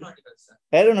area. I mean, aeronautical, sir.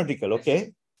 Aeronautical. Okay. Yes.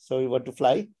 So you want to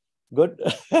fly? Good.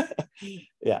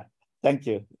 Yeah. Thank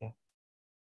you. Yeah.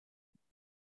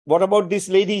 What about this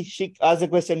lady? She asked a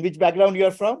question. Which background you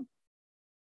are from?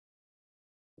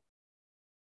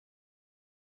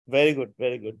 Very good,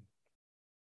 very good.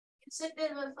 You said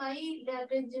there were 5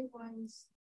 Lagrangian points.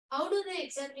 How do they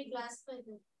exactly classify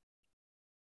them?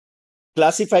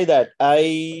 Classify that.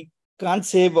 I can't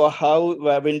say how,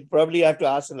 I mean, probably I have to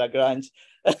ask Lagrange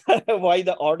why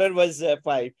the order was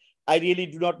 5. I really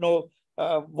do not know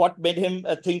what made him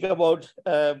think about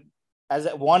as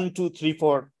a 1, 2, 3,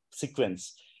 4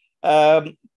 sequence.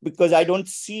 Because I don't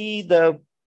see the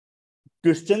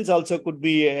distance also could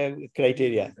be a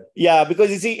criteria. Yeah,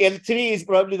 because you see L3 is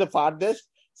probably the farthest.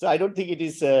 So I don't think it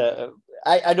is,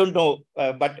 I don't know,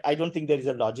 but I don't think there is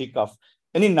a logic of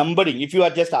any numbering if you are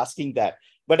just asking that.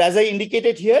 But as I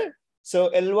indicated here, so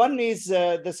L1 is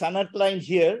the sun earth line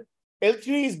here.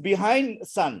 L3 is behind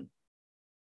sun.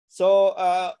 So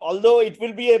although it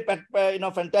will be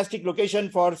a fantastic location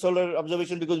for solar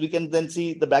observation because we can then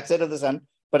see the backside of the sun,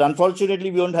 but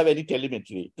unfortunately we won't have any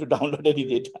telemetry to download any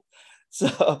data. So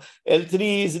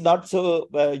L3 is not so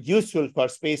useful for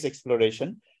space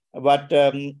exploration, but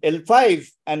L5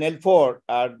 and L4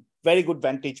 are very good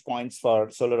vantage points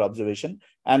for solar observation.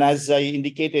 And as I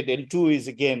indicated, L2 is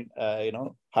again,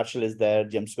 Herschel is there,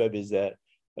 James Webb is there.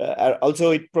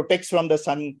 Also, it protects from the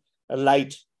sun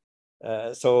light.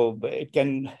 So it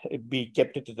can be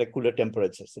kept at a cooler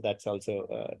temperature. So that's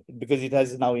also because it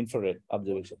has now infrared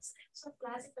observations. So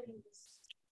classifying this.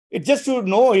 It's just to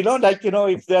know,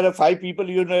 if there are 5 people,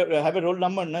 you have a roll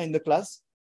number in the class.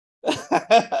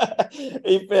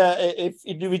 If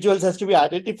individuals has to be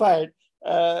identified,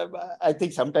 I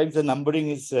think sometimes the numbering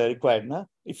is required. No?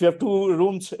 If you have 2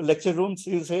 rooms, lecture rooms,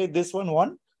 you say this one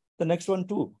 1, the next one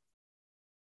 2.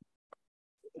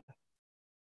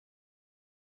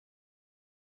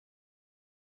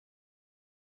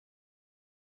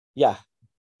 Yeah,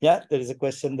 there is a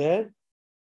question there.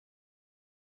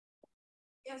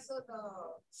 Yeah, so the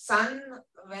sun,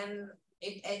 when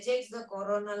it ejects the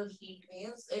coronal heat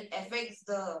waves, it affects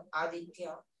the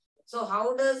Aditya. So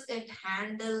how does it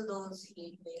handle those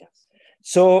heat waves?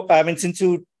 So, I mean, since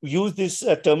you use this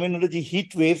terminology,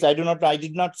 heat waves, I did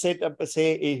not say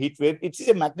a heat wave. It is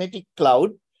a magnetic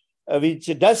cloud, which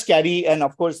does carry, and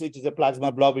of course, it is a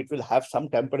plasma blob. It will have some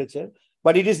temperature,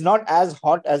 but it is not as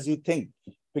hot as you think,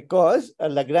 because a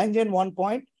Lagrangian 1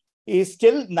 point is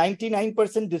still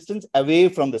 99% distance away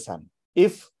from the sun.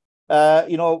 If,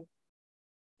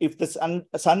 if the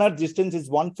sun-earth distance is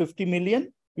 150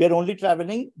 million, we are only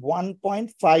traveling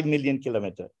 1.5 million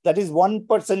kilometers. That is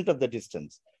 1% of the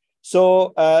distance.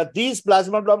 So these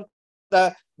plasma blobs,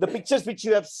 the pictures which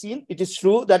you have seen, it is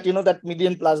true that, that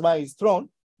million plasma is thrown,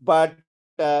 but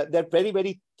they're very,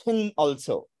 very thin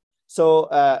also. So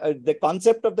the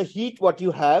concept of the heat, what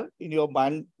you have in your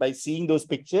mind by seeing those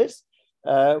pictures,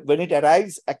 when it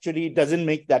arrives, actually it doesn't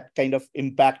make that kind of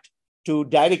impact to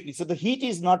directly. So the heat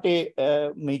is not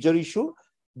a major issue,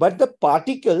 but the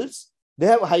particles, they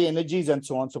have high energies and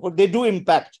so on and so forth. They do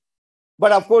impact.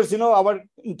 But of course, our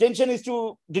intention is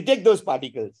to detect those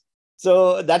particles.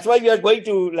 So that's why we are going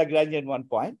to Lagrangian 1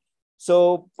 point.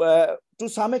 So to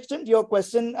some extent, your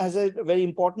question has a very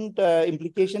important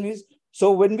implication is,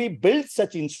 so when we build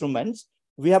such instruments,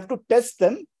 we have to test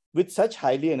them with such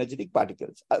highly energetic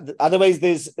particles. Otherwise,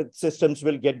 these systems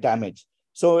will get damaged.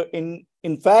 So in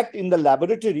fact, in the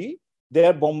laboratory, they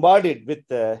are bombarded with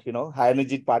high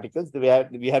energy particles. We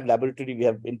have laboratory, we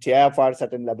have in TIFR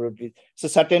certain laboratories. So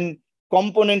certain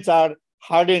components are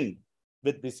hardened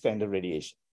with this kind of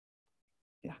radiation.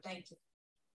 Yeah. Thank you.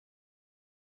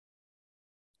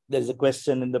 There's a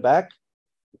question in the back.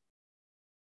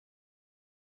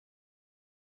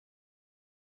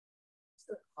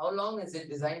 How long is it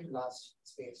designed to last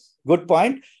space? Good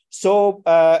point. So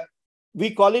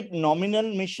we call it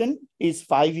nominal mission is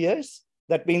 5 years.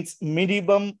 That means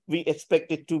minimum we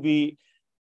expect it to be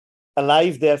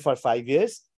alive there for 5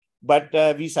 years. But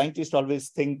we scientists always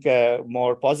think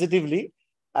more positively,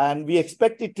 and we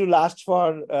expect it to last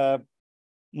for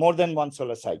more than 1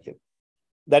 solar cycle.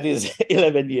 That is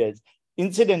 11 years.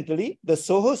 Incidentally, the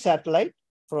SOHO satellite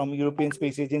from European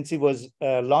Space Agency was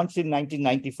launched in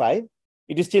 1995.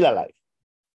 It is still alive.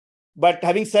 But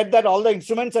having said that, all the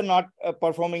instruments are not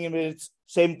performing in its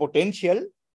same potential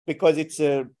because it's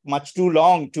much too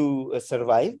long to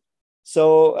survive.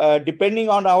 So depending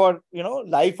on our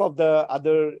life of the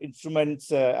other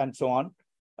instruments and so on,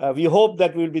 we hope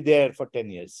that we'll be there for 10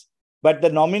 years. But the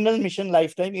nominal mission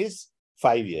lifetime is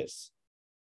 5 years.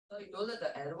 So you told that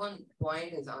the L1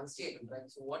 point is unstable, right?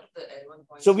 So what is the L1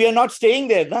 point? So we are not staying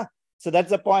there, nah? So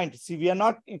that's the point. See, we are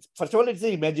not, first of all, it's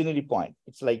an imaginary point.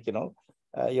 It's like,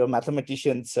 your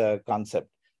mathematician's concept.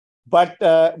 But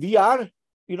we are,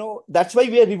 that's why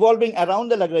we are revolving around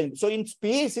the Lagrange. So in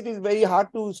space, it is very hard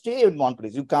to stay in one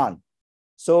place. You can't.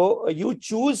 So you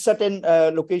choose certain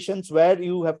locations where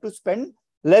you have to spend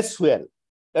less fuel.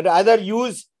 That either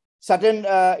use certain,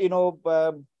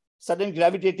 certain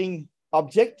gravitating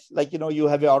object, like, you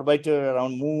have an orbiter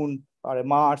around Moon or a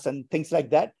Mars and things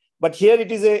like that. But here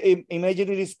it is a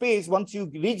imaginary space. Once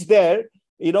you reach there,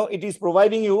 it is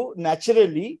providing you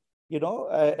naturally,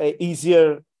 a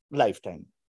easier lifetime.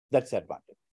 That's the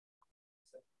advantage.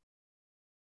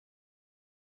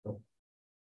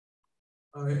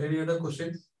 Any other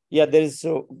questions? Yeah, there is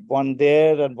one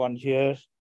there and one here.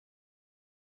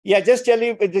 Yeah, just tell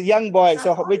you, it's a young boy.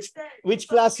 So which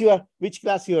class you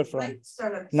are from?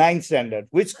 Ninth standard.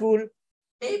 Which school?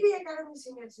 Maybe Academy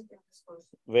Senior Secondary School.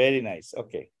 Very nice.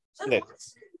 Okay. So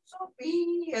what's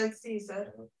VLC,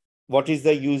 sir? What is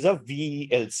the use of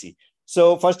VLC?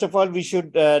 So first of all, we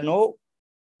should know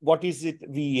what is it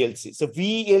VLC. So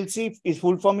VLC is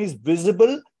full form is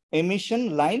visible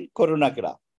emission line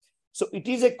coronagraph. So it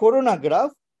is a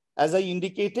coronagraph, as I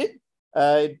indicated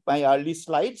in my early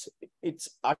slides. It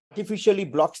artificially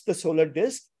blocks the solar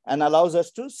disk and allows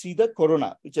us to see the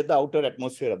corona, which is the outer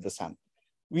atmosphere of the sun.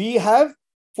 We have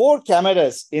 4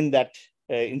 cameras in that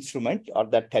instrument or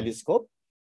that telescope.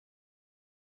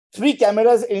 3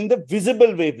 cameras in the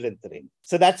visible wavelength range.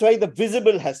 So that's why the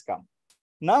visible has come.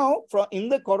 Now, in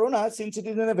the corona, since it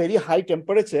is in a very high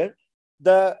temperature,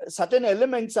 the certain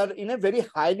elements are in a very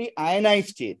highly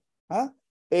ionized state.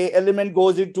 A element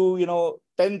goes into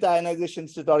 10th ionization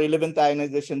state or 11th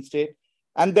ionization state,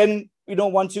 and then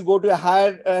once you go to a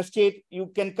higher state, you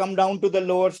can come down to the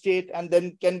lower state and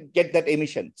then can get that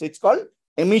emission. So it's called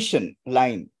emission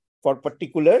line for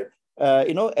particular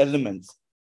elements.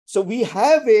 So we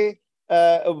have a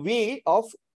way of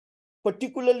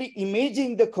particularly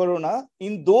imaging the corona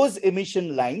in those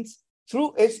emission lines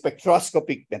through a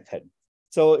spectroscopic method.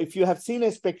 So if you have seen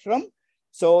a spectrum,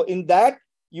 so in that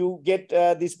you get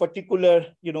these particular,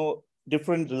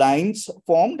 different lines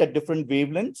formed at different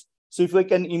wavelengths. So if I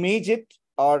can image it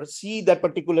or see that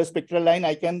particular spectral line,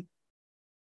 I can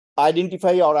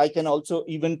identify, or I can also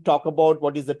even talk about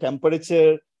what is the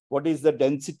temperature, what is the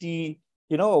density,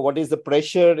 what is the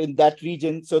pressure in that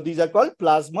region. So these are called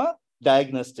plasma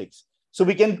diagnostics. So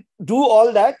we can do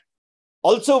all that.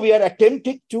 Also, we are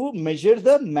attempting to measure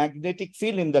the magnetic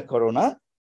field in the corona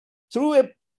through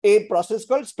a process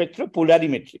called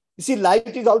spectropolarimetry. You see,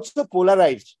 light is also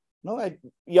polarized.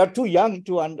 You're too young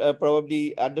to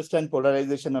probably understand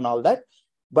polarization and all that.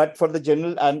 But for the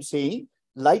general, I'm saying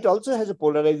light also has a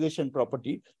polarization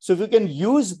property. So if you can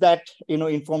use that,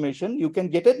 information, you can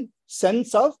get a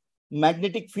sense of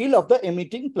magnetic field of the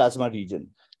emitting plasma region.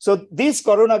 So this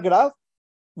coronagraph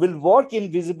will work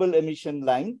in visible emission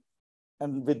line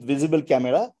and with visible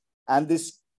camera, and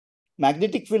this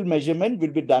magnetic field measurement will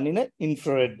be done in an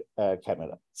infrared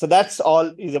camera. So that's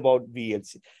all is about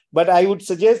VLC. But I would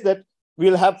suggest that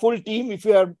we'll have full team. If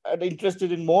you are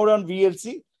interested in more on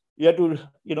VLC, you have to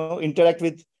interact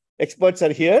with experts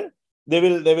are here. They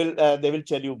will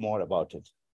tell you more about it.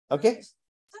 Okay.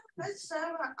 Let's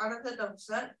have another doubt,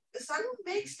 sir. The sun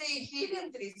makes the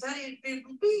helium-3, sir. It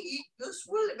will be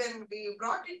useful when we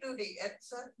brought it to the earth,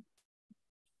 sir.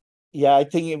 Yeah, I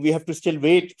think we have to still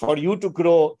wait for you to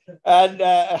grow and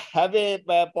have a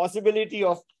possibility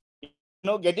of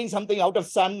getting something out of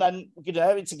sun, and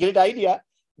it's a great idea,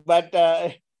 but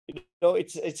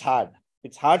it's hard.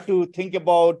 It's hard to think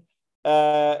about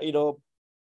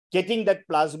getting that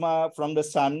plasma from the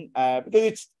sun because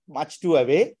it's much too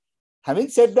away. Having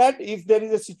said that, if there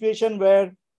is a situation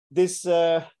where this,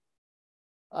 this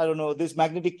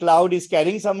magnetic cloud is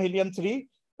carrying some helium-3,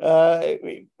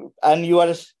 and you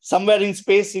are somewhere in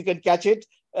space, you can catch it,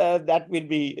 that will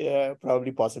be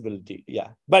probably possibility. Yeah,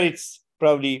 but it's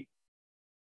probably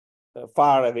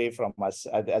far away from us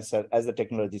as the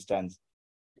technology stands.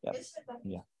 Yeah.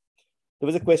 Yeah. There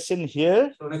was a question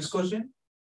here. So next question.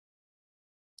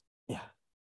 Yeah.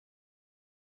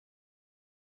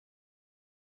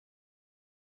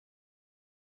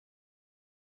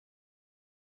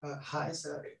 Hi,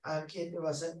 sir. I'm K.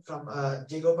 Vasan from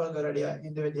Jigopal Garadia,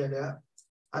 Hindu Vidyalaya.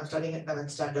 I'm studying at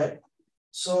 9th standard.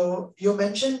 So you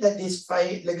mentioned that these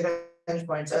 5 Lagrange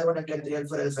points, L1, L2, L3,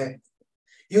 L4, L5.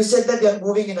 You said that they are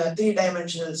moving in a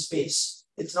 3-dimensional space.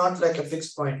 It's not like a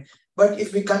fixed point. But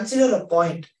if we consider a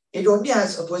point, it only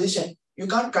has a position. You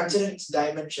can't consider its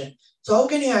dimension. So how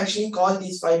can you actually call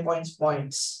these 5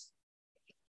 points?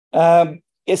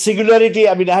 A singularity,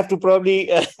 I have to probably,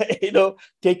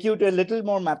 take you to a little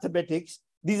more mathematics.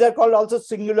 These are called also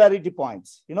singularity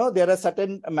points. There are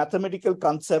certain mathematical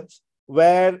concepts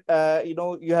where,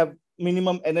 you have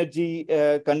minimum energy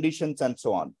conditions and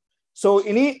so on. So,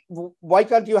 why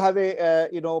can't you have a,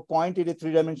 point in a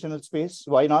 3-dimensional space?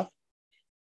 Why not?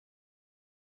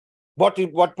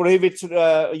 What prohibits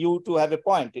you to have a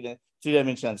point in a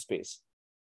three-dimensional space?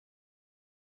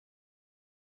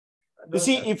 You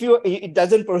see, if it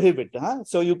doesn't prohibit,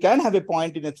 so you can have a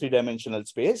point in a three-dimensional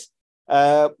space.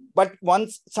 But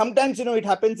sometimes, it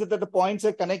happens that the points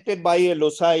are connected by a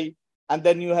loci, and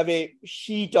then you have a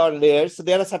sheet or layer. So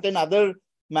there are certain other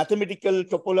mathematical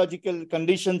topological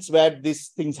conditions where these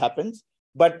things happens.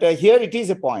 But here it is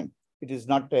a point. It is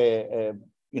not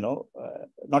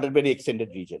not a very extended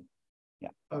region. Yeah.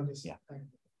 Okay. Yeah. Thank you.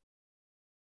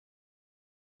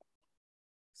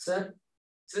 Sir,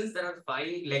 since there are 5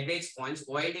 Lagrange points,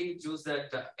 why did you choose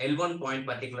that L1 point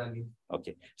particularly?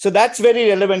 Okay, so that's very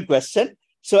relevant question.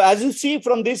 So as you see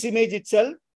from this image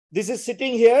itself, this is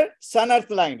sitting here, sun-earth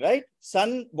line, right?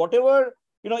 Sun, whatever,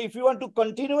 if you want to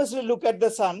continuously look at the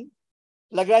sun,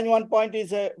 Lagrange 1 point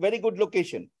is a very good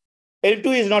location.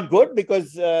 L2 is not good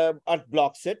because Earth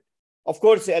blocks it. Of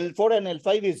course, L4 and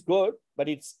L5 is good, but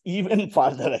it's even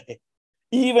farther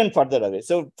away,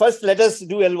 So first, let us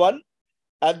do L1,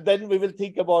 and then we will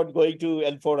think about going to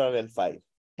L4 or L5.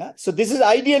 Yeah? So this is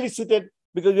ideally suited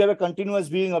because we have a continuous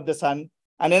viewing of the sun,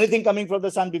 and anything coming from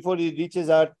the sun before it reaches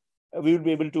Earth, we will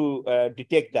be able to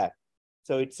detect that.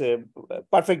 So it's a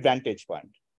perfect vantage point.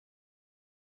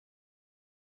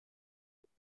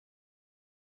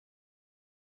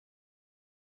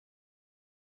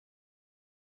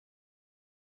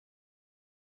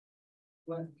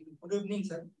 Good evening,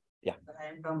 sir. Yeah. I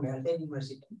am from Delta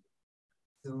University.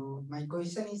 So my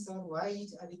question is, sir, why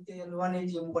is Aditya L1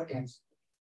 is important?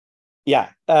 Yeah.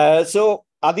 So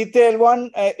Aditya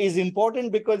L1 is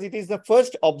important because it is the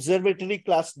first observatory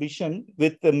class mission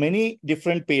with many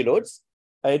different payloads.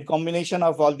 A combination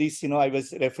of all these, I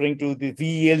was referring to the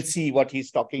VLC, what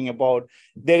he's talking about.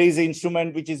 There is an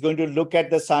instrument which is going to look at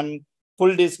the sun,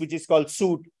 full disk, which is called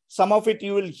SUIT. Some of it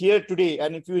you will hear today.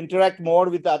 And if you interact more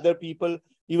with other people,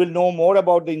 you will know more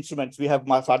about the instruments. We have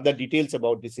further details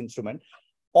about this instrument.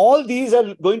 All these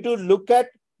are going to look at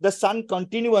the sun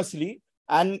continuously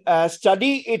and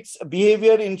study its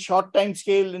behavior in short time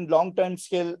scale, in long time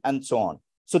scale, and so on.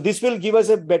 So this will give us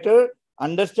a better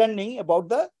understanding about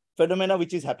the phenomena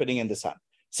which is happening in the sun.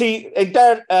 See,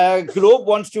 entire globe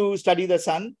wants to study the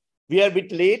sun. We are a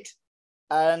bit late,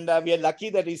 and we are lucky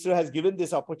that ISRO has given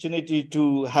this opportunity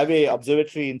to have an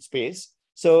observatory in space.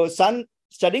 So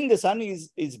studying the sun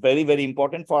is very, very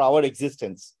important for our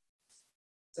existence.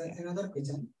 Sir, another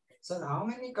question. Sir, how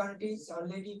many countries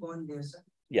already gone there, sir?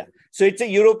 Yeah, so it's a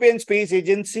European Space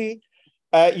Agency.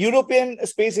 European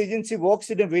Space Agency works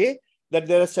in a way that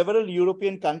there are several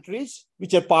European countries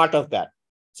which are part of that.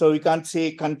 So we can't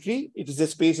say country. It is a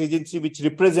space agency which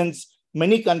represents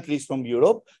many countries from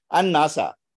Europe, and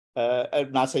NASA.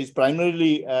 NASA is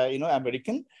primarily,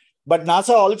 American, but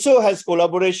NASA also has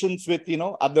collaborations with,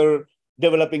 other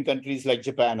developing countries like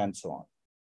Japan and so on.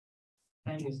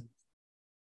 Thank you, sir.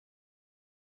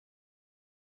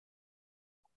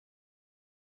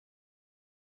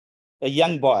 A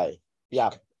young boy. Yeah.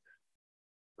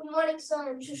 Good morning, sir.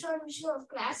 I'm Shushan Mission of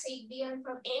Class 8B. I'm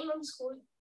from AMM School.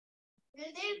 Will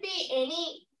there be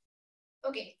any...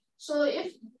 Okay, so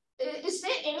is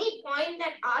there any point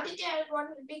that Aditya L1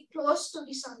 will be close to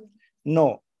the sun?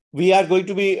 No, we are going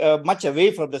to be much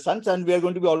away from the sun, and we are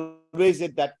going to be always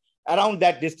at around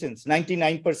that distance,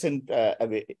 99%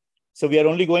 away. So we are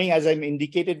only going, as I'm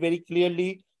indicated very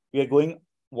clearly, we are going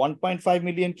 1.5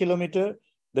 million kilometer.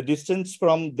 The distance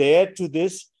from there to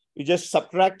this, you just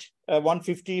subtract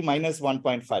 150 minus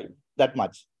 1.5, that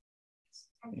much.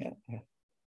 Yeah.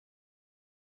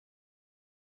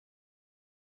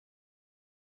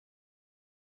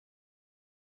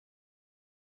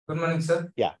 Good morning, sir.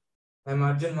 Yeah. I'm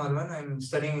Arjun Malvan. I'm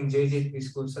studying in JJP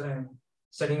school, sir. I'm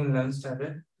studying in 11th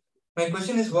standard. My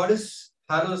question is, what is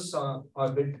Halo's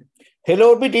orbit? Halo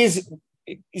orbit is,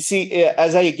 you see,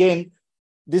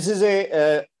 this is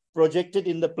a projected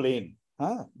in the plane.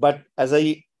 But as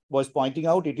I was pointing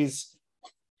out, it is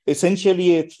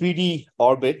essentially a 3D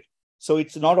orbit. So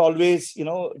it's not always,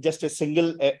 just a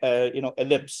single,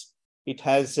 ellipse. It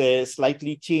has a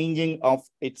slightly changing of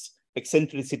its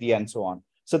eccentricity and so on.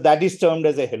 So that is termed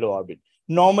as a halo orbit.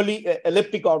 Normally,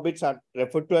 elliptic orbits are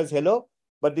referred to as halo,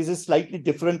 but this is slightly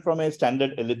different from a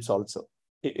standard ellipse also.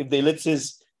 If the ellipse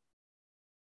is,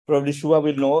 probably Shua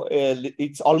will know,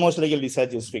 it's almost like a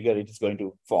Lissajous figure it is going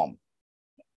to form.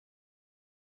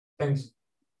 Thanks.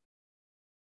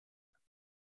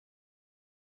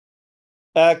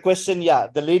 Question, yeah,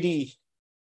 the lady.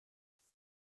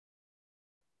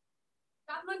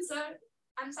 Good afternoon, sir.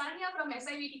 I'm Sania from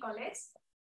SIVT College.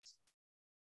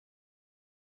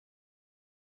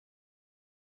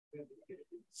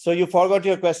 So you forgot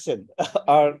your question.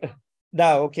 Or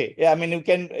Now, okay. Yeah, I mean, you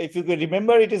can, if you could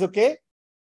remember, it is okay.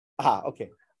 Ah, okay.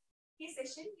 This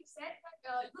session, you said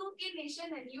that European nation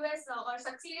and US are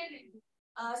succeeded in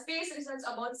space research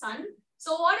about sun.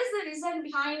 So what is the reason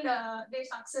behind their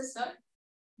success, sir?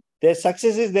 Their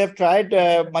success is they've tried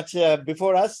much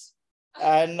before us,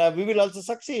 and we will also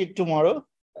succeed tomorrow.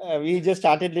 We just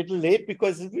started a little late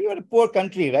because we were a poor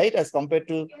country, right, as compared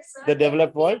to the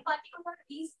developed world. Particular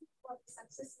reason for the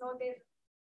success, no, there.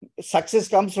 Success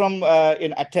comes from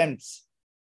in attempts.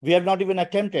 We have not even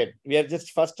attempted. We are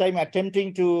just first time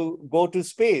attempting to go to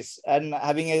space and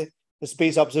having a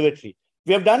space observatory.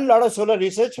 We have done a lot of solar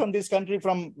research from this country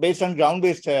based on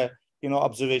ground-based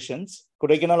observations.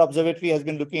 Kodaikanal Observatory has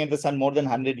been looking at the sun more than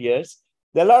 100 years.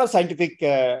 There are a lot of scientific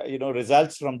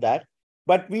results from that,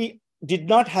 but we did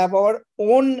not have our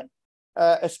own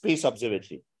space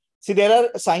observatory. See, there are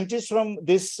scientists from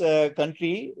this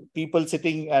country, people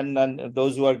sitting and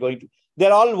those who are going to,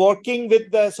 they're all working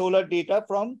with the solar data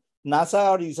from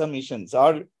NASA or ESA missions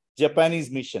or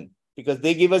Japanese mission, because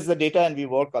they give us the data and we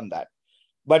work on that.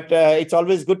 But it's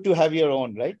always good to have your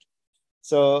own, right?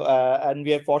 So, and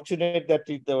we are fortunate that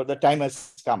the time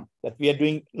has come, that we are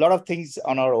doing a lot of things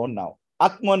on our own now.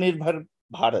 Atmanirbhar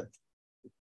Bharat.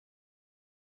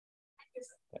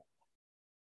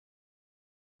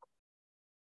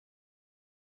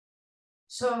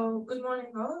 So, good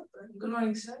morning all. Good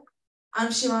morning, sir. I'm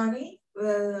Shivani.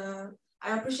 Well,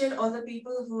 I appreciate all the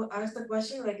people who asked the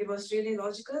question, like it was really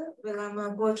logical. Well, I'm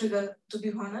a poetry girl, to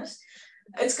be honest.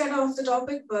 It's kind of off the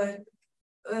topic, but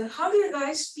how do you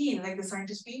guys feel, like the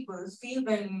scientist people, feel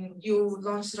when you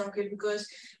launch the rocket? Because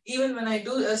even when I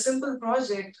do a simple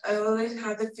project, I always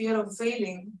have the fear of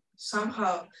failing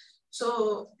somehow.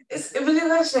 So, will you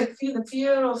guys like feel the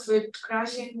fear of it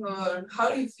crashing, or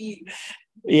how do you feel?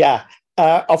 Yeah.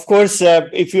 Of course,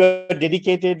 if you are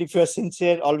dedicated, if you are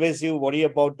sincere, always you worry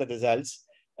about the results.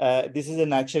 This is a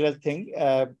natural thing.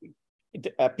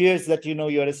 It appears that,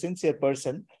 you're a sincere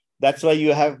person. That's why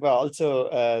you have also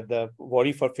the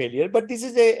worry for failure. But this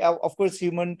is of course,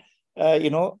 human,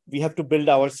 we have to build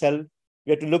ourselves.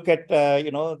 We have to look at,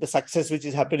 the success which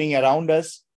is happening around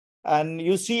us. And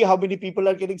you see how many people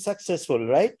are getting successful,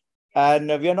 right? And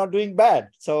we are not doing bad.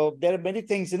 So there are many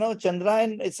things,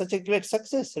 Chandrayaan is such a great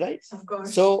success, right? Of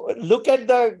course. So look at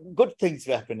the good things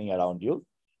happening around you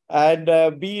and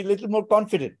be a little more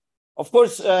confident. Of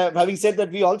course, having said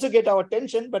that, we also get our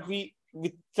attention, but we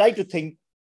try to think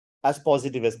as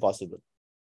positive as possible.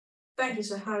 Thank you,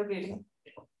 sir. Have a great day.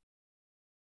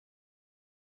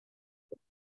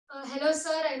 Hello,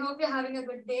 sir. I hope you're having a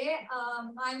good day.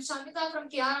 I'm Shamita from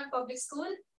KRM Public School,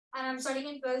 and I'm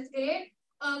studying in 12th grade.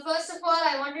 First of all,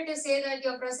 I wanted to say that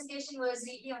your presentation was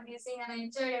really amazing and I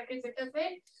enjoyed every bit of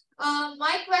it.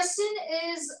 My question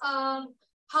is,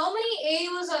 how many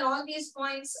AUs are all these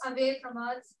points away from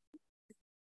Earth?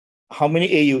 How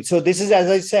many AU? So this is,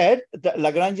 as I said, the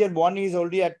Lagrangian one is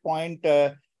already at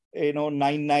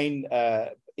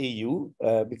 0.99 AU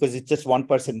because it's just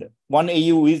 1%. 1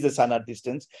 AU is the sun Earth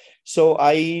distance. So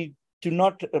I do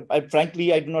not,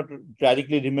 frankly, I do not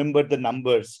directly remember the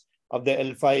numbers of the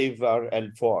L5 or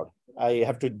L4. I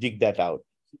have to dig that out.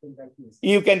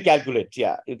 You can calculate,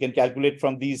 yeah. You can calculate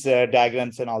from these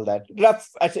diagrams and all that. Rough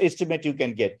estimate you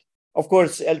can get. Of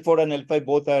course, L4 and L5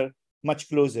 both are much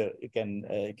closer. You can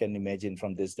imagine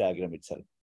from this diagram itself.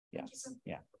 Yeah,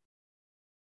 yeah.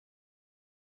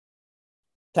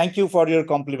 Thank you for your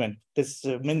compliment. This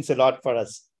means a lot for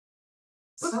us.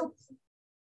 Good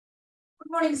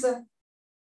morning, sir.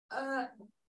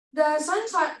 The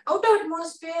sun's outer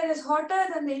atmosphere is hotter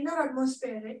than the inner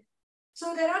atmosphere, right?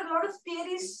 So there are a lot of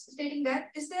theories stating that.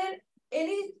 Is there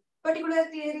any particular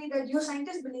theory that you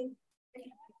scientists believe?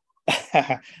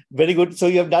 Very good. So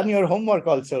you have done your homework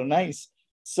also. Nice.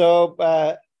 So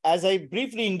as I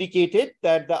briefly indicated,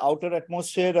 that the outer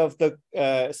atmosphere of the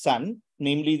sun,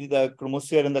 namely the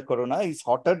chromosphere and the corona, is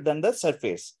hotter than the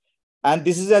surface. And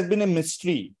this has been a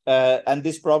mystery. And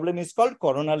this problem is called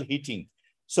coronal heating.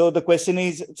 So the question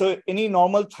is, so any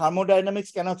normal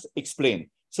thermodynamics cannot explain.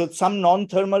 So some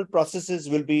non-thermal processes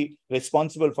will be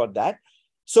responsible for that.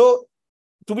 So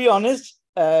to be honest,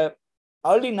 early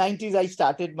 90s, I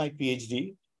started my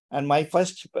PhD and my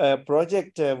first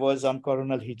project was on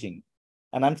coronal heating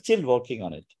and I'm still working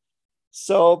on it.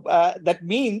 So that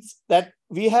means that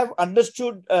we have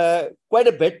understood quite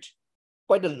a bit,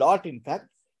 quite a lot in fact,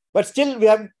 but still we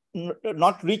have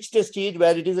not reached a stage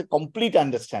where it is a complete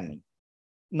understanding.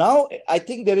 Now, I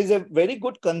think there is a very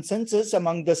good consensus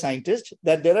among the scientists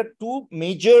that there are two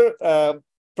major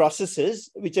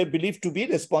processes which are believed to be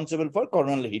responsible for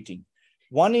coronal heating.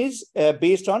 One is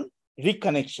based on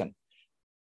reconnection.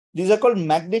 These are called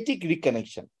magnetic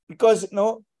reconnection. because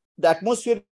the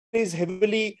atmosphere is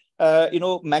heavily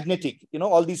magnetic.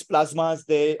 All these plasmas,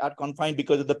 they are confined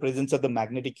because of the presence of the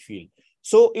magnetic field.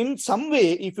 So in some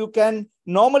way, if you can,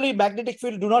 normally magnetic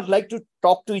field do not like to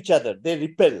talk to each other, they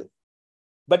repel.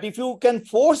 But if you can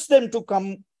force them to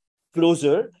come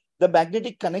closer, the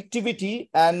magnetic connectivity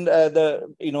and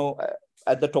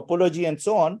the topology and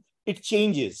so on, it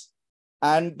changes.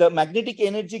 And the magnetic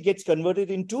energy gets converted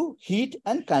into heat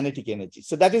and kinetic energy.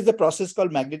 So that is the process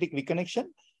called magnetic reconnection.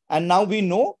 And now we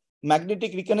know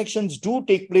magnetic reconnections do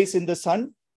take place in the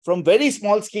sun from very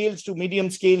small scales to medium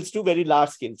scales to very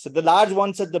large scales. So the large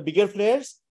ones are the bigger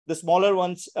flares, the smaller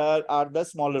ones are the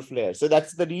smaller flares. So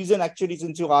that's the reason, actually,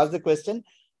 since you asked the question,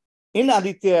 in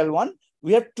Aditya L1,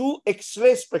 we have 2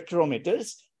 X-ray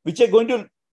spectrometers, which are going to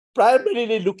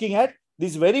primarily looking at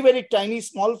these very, very tiny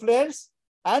small flares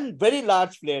and very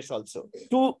large flares also.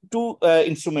 Two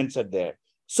instruments are there,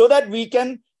 so that we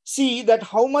can see that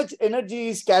how much energy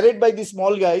is carried by the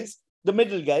small guys, the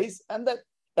middle guys, and that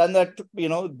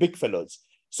big fellows.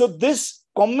 So this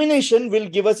combination will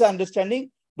give us an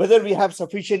understanding whether we have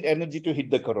sufficient energy to hit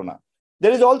the corona.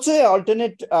 There is also an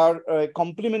alternate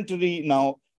complementary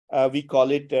now, we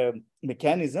call it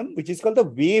mechanism, which is called the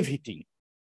wave heating.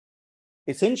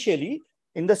 Essentially,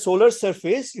 in the solar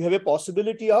surface, you have a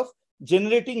possibility of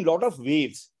generating a lot of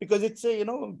waves because it's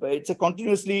a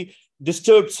continuously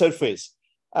disturbed surface.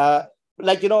 I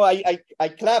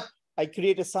clap, I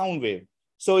create a sound wave.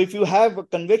 So if you have a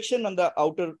convection on the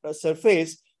outer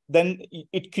surface, then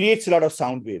it creates a lot of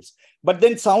sound waves. But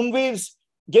then sound waves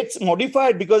gets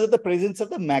modified because of the presence of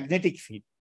the magnetic field.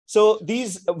 So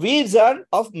these waves are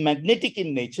of magnetic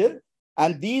in nature,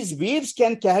 and these waves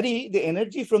can carry the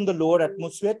energy from the lower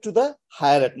atmosphere to the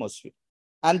higher atmosphere,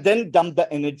 and then dump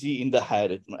the energy in the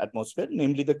higher atmosphere,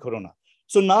 namely the corona.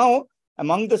 So now,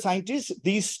 among the scientists,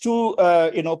 these 2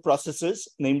 processes,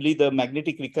 namely the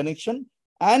magnetic reconnection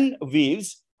and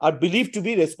waves, are believed to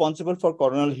be responsible for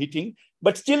coronal heating,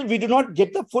 but still we do not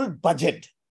get the full budget,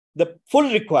 the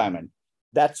full requirement.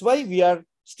 That's why we are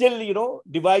still,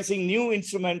 devising new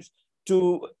instruments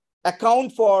to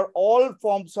account for all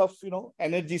forms of,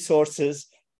 energy sources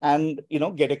and,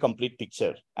 get a complete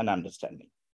picture and understanding.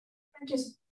 Thank you,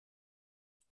 sir.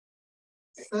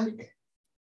 Sir,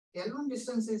 L1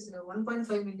 distance is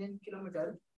 1.5 million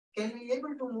kilometers. Can we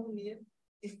able to move near?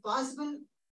 If possible,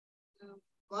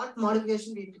 what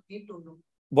modification we need to do?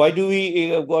 Why do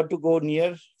we want to go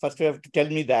near? First, you have to tell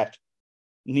me that.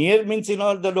 Near means, the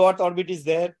low Earth orbit is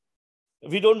there.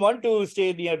 We don't want to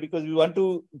stay near because we want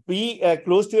to be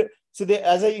close to it. So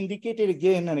as I indicated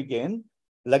again and again,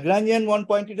 Lagrangian one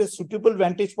point is a suitable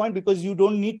vantage point because you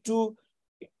don't need to,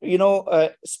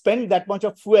 spend that much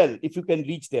of fuel if you can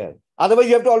reach there. Otherwise,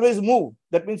 you have to always move.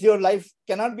 That means your life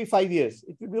cannot be 5 years.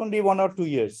 It will be only 1 or 2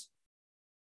 years.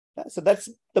 So that's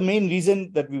the main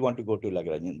reason that we want to go to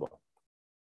Lagrangian one.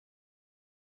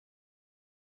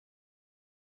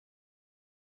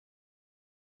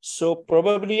 So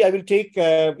probably I will take,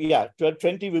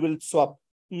 12:20, we will swap.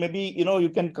 Maybe, you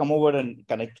can come over and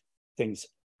connect things.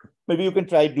 Maybe you can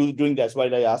try doing that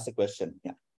while I ask the question.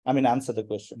 Yeah, answer the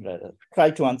question rather.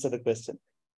 Try to answer the question.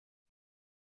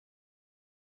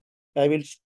 I will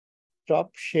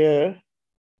stop share.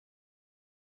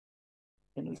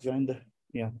 Can you join the,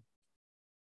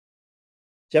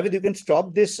 Javed, you can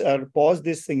stop this or pause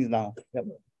these things now. Yep.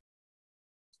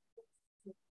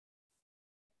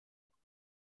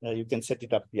 You can set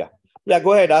it up. Yeah,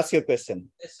 go ahead. Ask your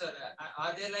question. Yes, sir.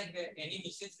 Are there any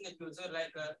missions in the future?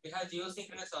 We have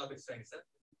geosynchronous orbits, right, sir?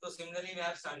 So similarly, we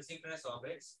have sun synchronous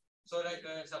orbits. So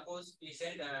suppose we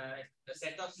send a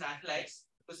set of satellites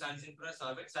to sun synchronous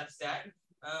orbit such that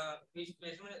we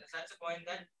measure such a point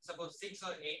that suppose 6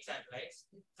 or 8 satellites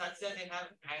such that they have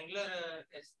angular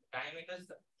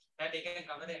diameters that they can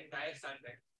cover the entire sun.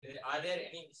 Right? Are there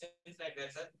any missions like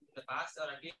that, sir, in the past, or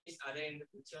at least are there in the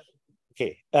future?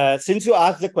 Okay, since you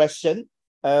asked the question,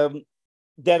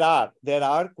 there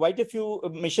are quite a few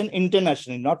missions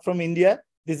internationally, not from India.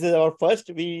 This is our first.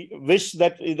 We wish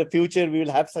that in the future we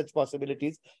will have such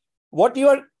possibilities. What you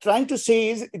are trying to say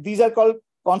is these are called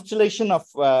constellation of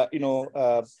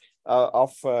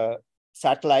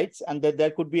satellites, and that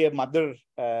there could be a mother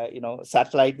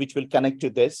satellite which will connect to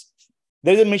this.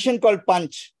 There is a mission called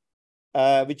Punch,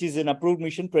 which is an approved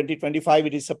mission. 2025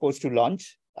 it is supposed to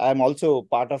launch. I'm also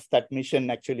part of that mission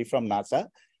actually from NASA.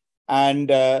 And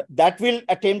that will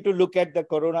attempt to look at the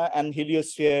corona and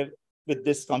heliosphere with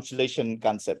this constellation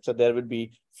concept. So there will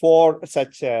be 4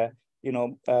 such,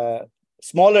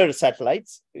 smaller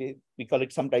satellites. We call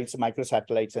it sometimes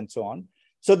microsatellites and so on.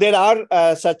 So there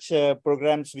are such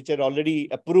programs which are already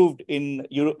approved in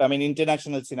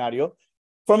international scenario.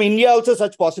 From India also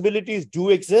such possibilities do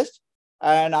exist.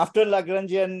 And after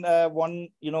Lagrangian one,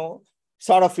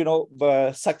 sort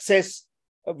of, success,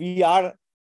 we are,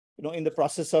 in the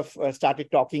process of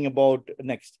started talking about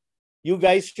next. You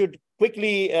guys should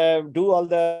quickly do all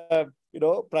the,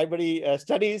 primary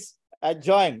studies and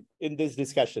join in these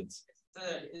discussions.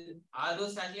 Sir, are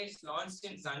those satellites launched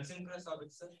in sun-synchronous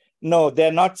orbit, sir? No,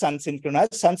 they're not sun-synchronous.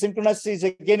 Sun-synchronous is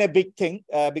again a big thing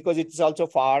because it's also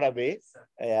far away.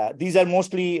 These are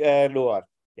mostly lower.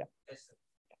 Yeah. Yes, sir.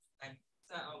 And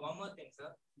sir, one more thing,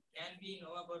 sir. Can we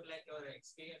know about like your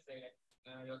experience, like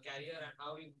your career and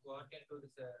how you got into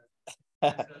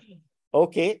this?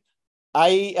 Okay.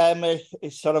 I am a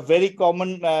sort of very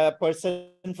common person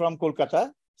from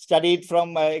Kolkata, studied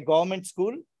from a government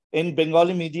school in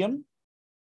Bengali medium.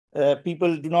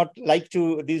 People do not like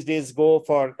to these days go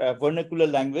for vernacular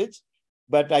language,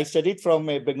 but I studied from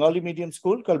a Bengali medium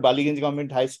school called Baliganj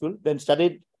Government High School, then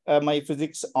studied my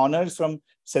physics honors from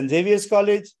St. Xavier's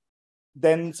College,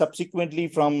 then subsequently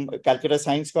from Calcutta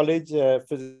Science College,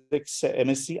 physics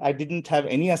MSc. I didn't have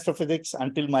any astrophysics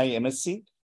until my MSc,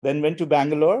 then went to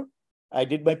Bangalore. I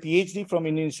did my PhD from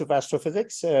Indian Institute of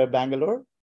Astrophysics, Bangalore,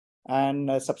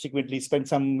 and subsequently spent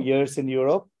some years in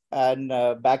Europe and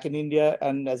back in India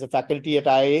and as a faculty at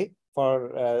IIA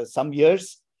for some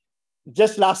years.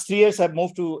 Just last 3 years, I've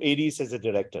moved to Aries as a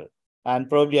director, and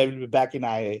probably I will be back in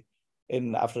IIA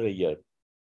after a year.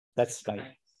 That's my,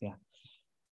 yeah.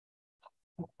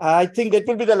 I think that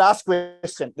will be the last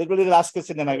question. That will be the last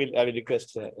question, and I will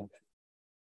request.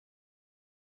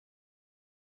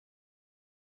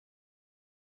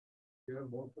 You have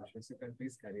more questions, you can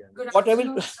please carry on. Good What I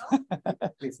afternoon, will, sir.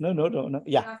 please, no.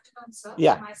 Yeah. Good afternoon, sir.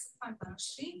 Yeah. Myself, I'm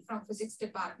Tanushree from Physics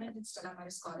Department in Stella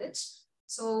Maris College.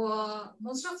 So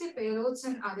most of the payloads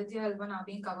in Aditya L1 are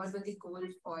being covered with the gold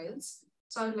foils.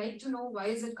 So I would like to know why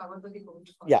is it covered with the gold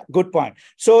foil? Yeah, good point.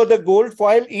 So the gold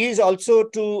foil is also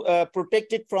to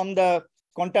protect it from the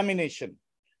contamination,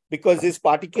 because this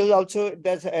particle also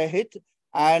does a hit,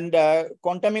 and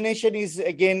contamination is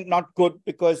again not good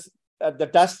because the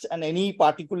dust and any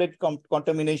particulate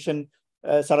contamination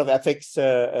sort of affects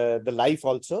the life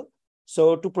also.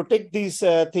 So to protect these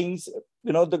things,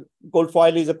 the gold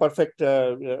foil is a perfect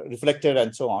reflector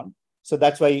and so on. So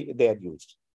that's why they are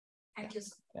used. Thank you,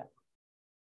 sir. Yeah.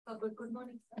 Good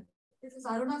morning, sir. This is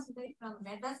Aruna Sundari from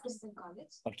Medras Christian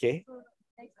College. Okay. So,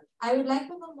 I would like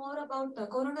to know more about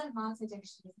coronal mass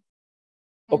ejection.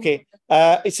 Okay.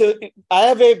 So I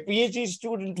have a PhD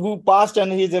student who passed,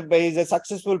 and he's a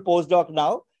successful postdoc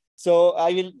now. So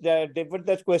I will divert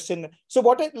that question. So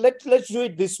let's do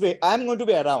it this way. I'm going to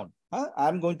be around.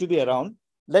 I'm going to be around.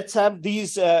 Let's have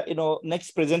these,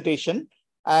 next presentation,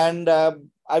 and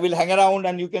I will hang around,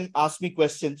 and you can ask me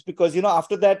questions, because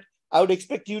after that I would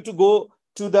expect you to go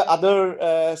to the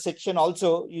other section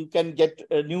also. You can get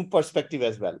a new perspective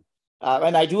as well.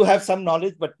 And I do have some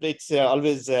knowledge, but it's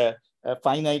always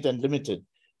finite and limited.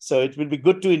 So it will be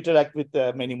good to interact with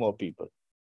many more people.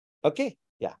 Okay.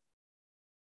 Yeah.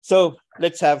 So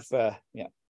let's have, yeah.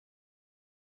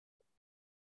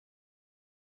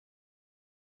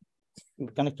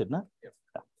 Connected, no?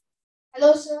 Yeah.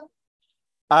 Hello, sir.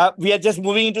 We are just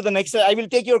moving into the next. I will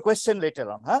take your question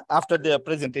later on, after the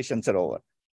presentations are over.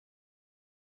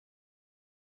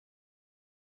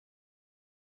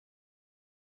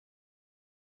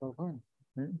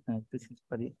 This is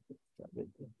very.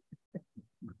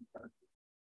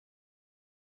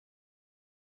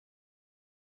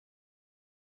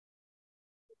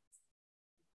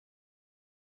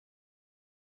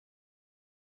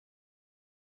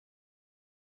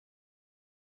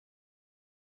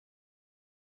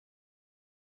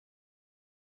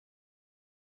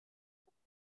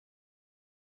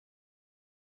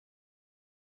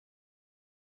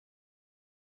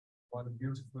 What a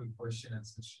beautiful question and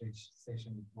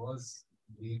session it was.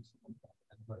 Indeed, and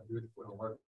what a beautiful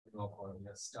work for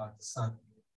your start the sun.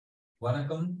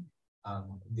 Vanakkam,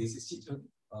 this is Chitra,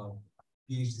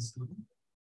 PhD student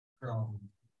from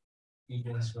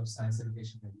Indian Institute of Science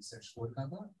Education and Research,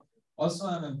 Kolkata. Also,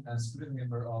 I'm a student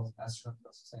member of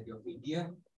Astronautical Society of India.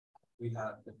 We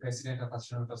have the president of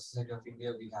Astronautical Society of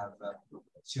India. We have the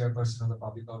chairperson of the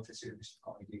Public Outreach Mission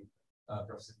Committee,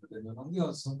 Professor Aditya L1 Mission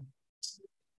also.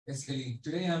 Basically,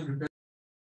 today I'm